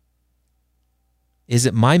 is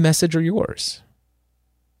it my message or yours?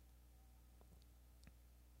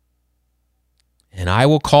 And I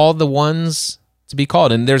will call the ones to be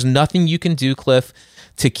called. And there's nothing you can do, Cliff,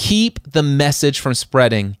 to keep the message from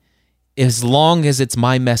spreading as long as it's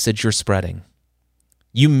my message you're spreading.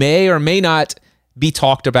 You may or may not be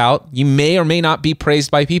talked about. You may or may not be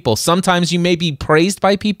praised by people. Sometimes you may be praised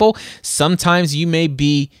by people. Sometimes you may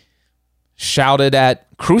be shouted at,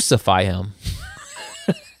 crucify him.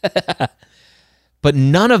 But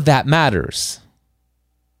none of that matters.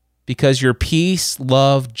 Because your peace,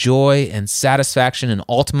 love, joy, and satisfaction and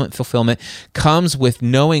ultimate fulfillment comes with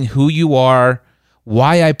knowing who you are,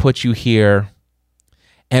 why I put you here,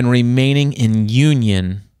 and remaining in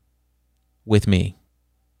union with me.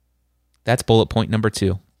 That's bullet point number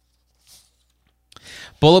 2.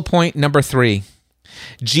 Bullet point number 3.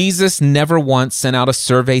 Jesus never once sent out a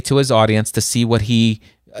survey to his audience to see what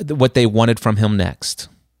they wanted from him next.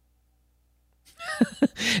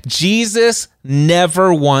 Jesus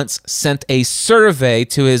never once sent a survey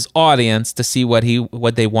to his audience to see what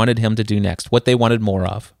they wanted him to do next, what they wanted more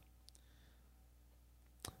of.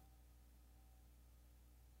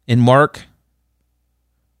 In Mark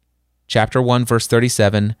chapter 1, verse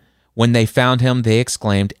 37, when they found him, they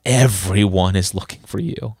exclaimed, "Everyone is looking for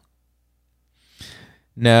you."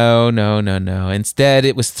 No. Instead,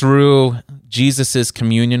 it was through Jesus'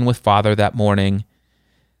 communion with Father that morning.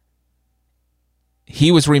 He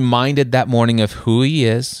was reminded that morning of who he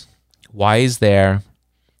is, why he's there,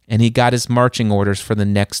 and he got his marching orders for the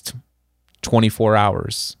next 24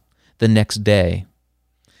 hours, the next day.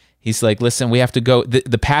 He's like, listen, we have to go.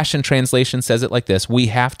 The Passion Translation says it like this: we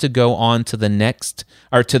have to go on to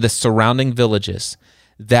the surrounding villages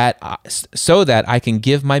so that I can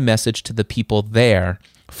give my message to the people there,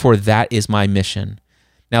 for that is my mission.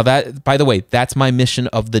 Now that, by the way, that's my mission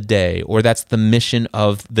of the day, or that's the mission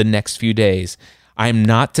of the next few days.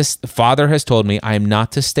 Father has told me I am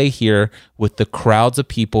not to stay here with the crowds of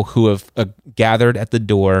people who have gathered at the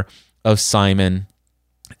door of Simon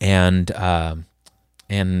and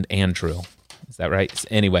Andrew. Is that right?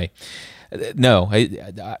 Anyway, no,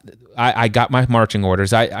 I got my marching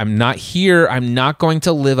orders. I'm not here. I'm not going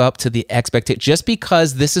to live up to the expectation. Just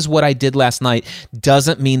because this is what I did last night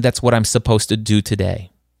doesn't mean that's what I'm supposed to do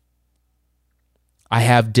today. I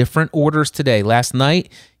have different orders today. Last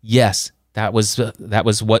night, yes, that was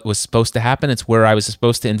what was supposed to happen. It's where I was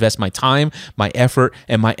supposed to invest my time, my effort,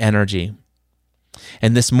 and my energy.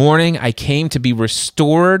 And this morning, I came to be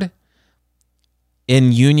restored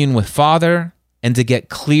in union with Father and to get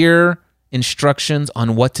clear instructions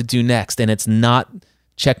on what to do next. And it's not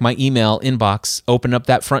check my email inbox, open up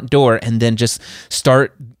that front door, and then just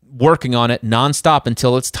start working on it nonstop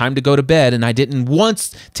until it's time to go to bed. And I didn't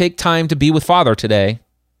once take time to be with Father today.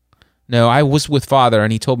 No, I was with Father,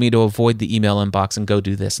 and he told me to avoid the email inbox and go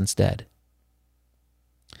do this instead.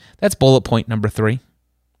 That's bullet point number 3.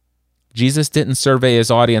 Jesus didn't survey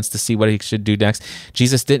his audience to see what he should do next.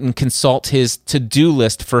 Jesus didn't consult his to-do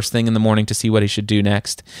list first thing in the morning to see what he should do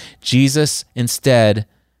next. Jesus instead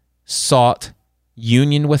sought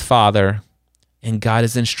union with Father and got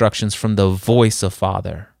his instructions from the voice of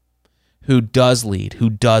Father, who does lead, who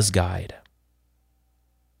does guide.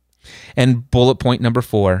 And bullet point number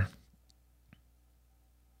 4.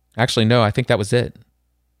 Actually, no, I think that was it.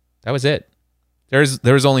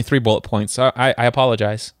 There's only 3 bullet points. So I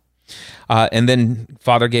apologize. And then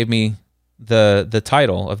Father gave me the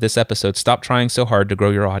title of this episode, Stop Trying So Hard to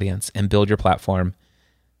Grow Your Audience and Build Your Platform,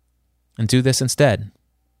 and do this instead.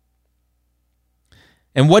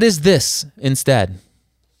 And what is this instead?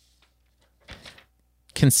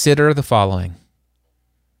 Consider the following.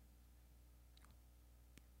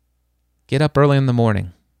 Get up early in the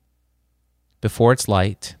morning, before it's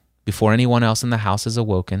light, before anyone else in the house is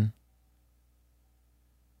awoken,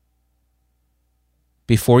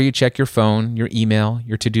 before you check your phone, your email,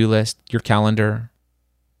 your to-do list, your calendar,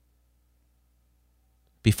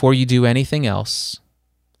 before you do anything else,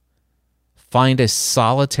 find a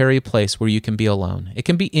solitary place where you can be alone. It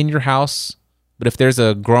can be in your house, but if there's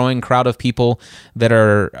a growing crowd of people that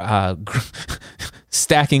are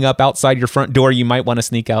stacking up outside your front door, you might want to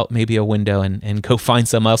sneak out maybe a window and go find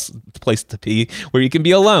some else place to be where you can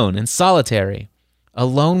be alone and solitary,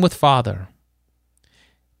 alone with Father.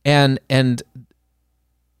 And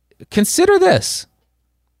consider this.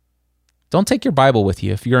 Don't take your Bible with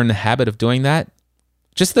you if you're in the habit of doing that.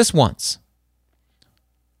 Just this once.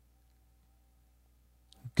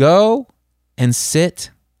 Go and sit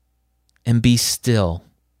and be still.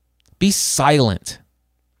 Be silent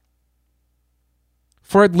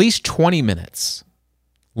for at least 20 minutes.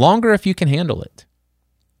 Longer if you can handle it.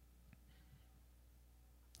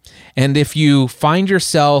 And if you find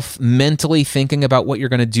yourself mentally thinking about what you're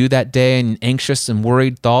going to do that day and anxious and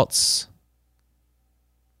worried thoughts,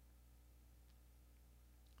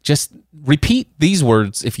 just repeat these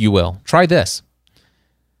words, if you will. Try this.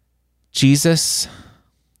 Jesus,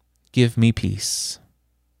 give me peace.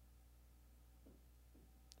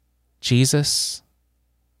 Jesus,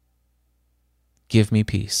 give me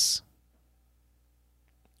peace.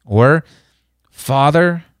 Or,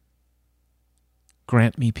 Father,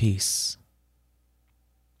 grant me peace.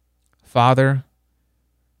 Father,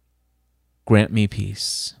 grant me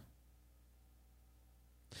peace.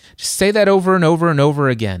 Just say that over and over and over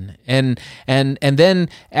again, and then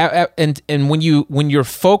when you're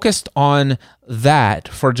focused on that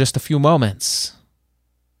for just a few moments,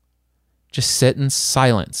 just sit in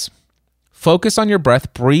silence. Focus on your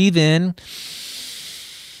breath. Breathe in,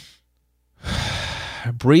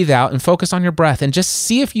 breathe out, and focus on your breath. And just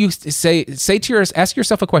see if you ask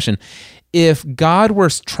yourself a question. If God were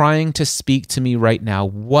trying to speak to me right now,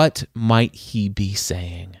 what might he be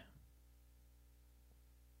saying?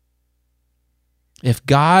 If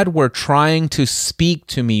God were trying to speak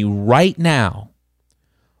to me right now,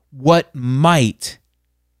 what might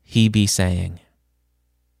he be saying?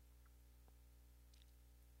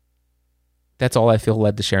 That's all I feel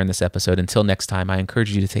led to share in this episode. Until next time, I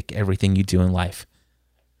encourage you to take everything you do in life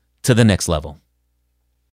to the next level.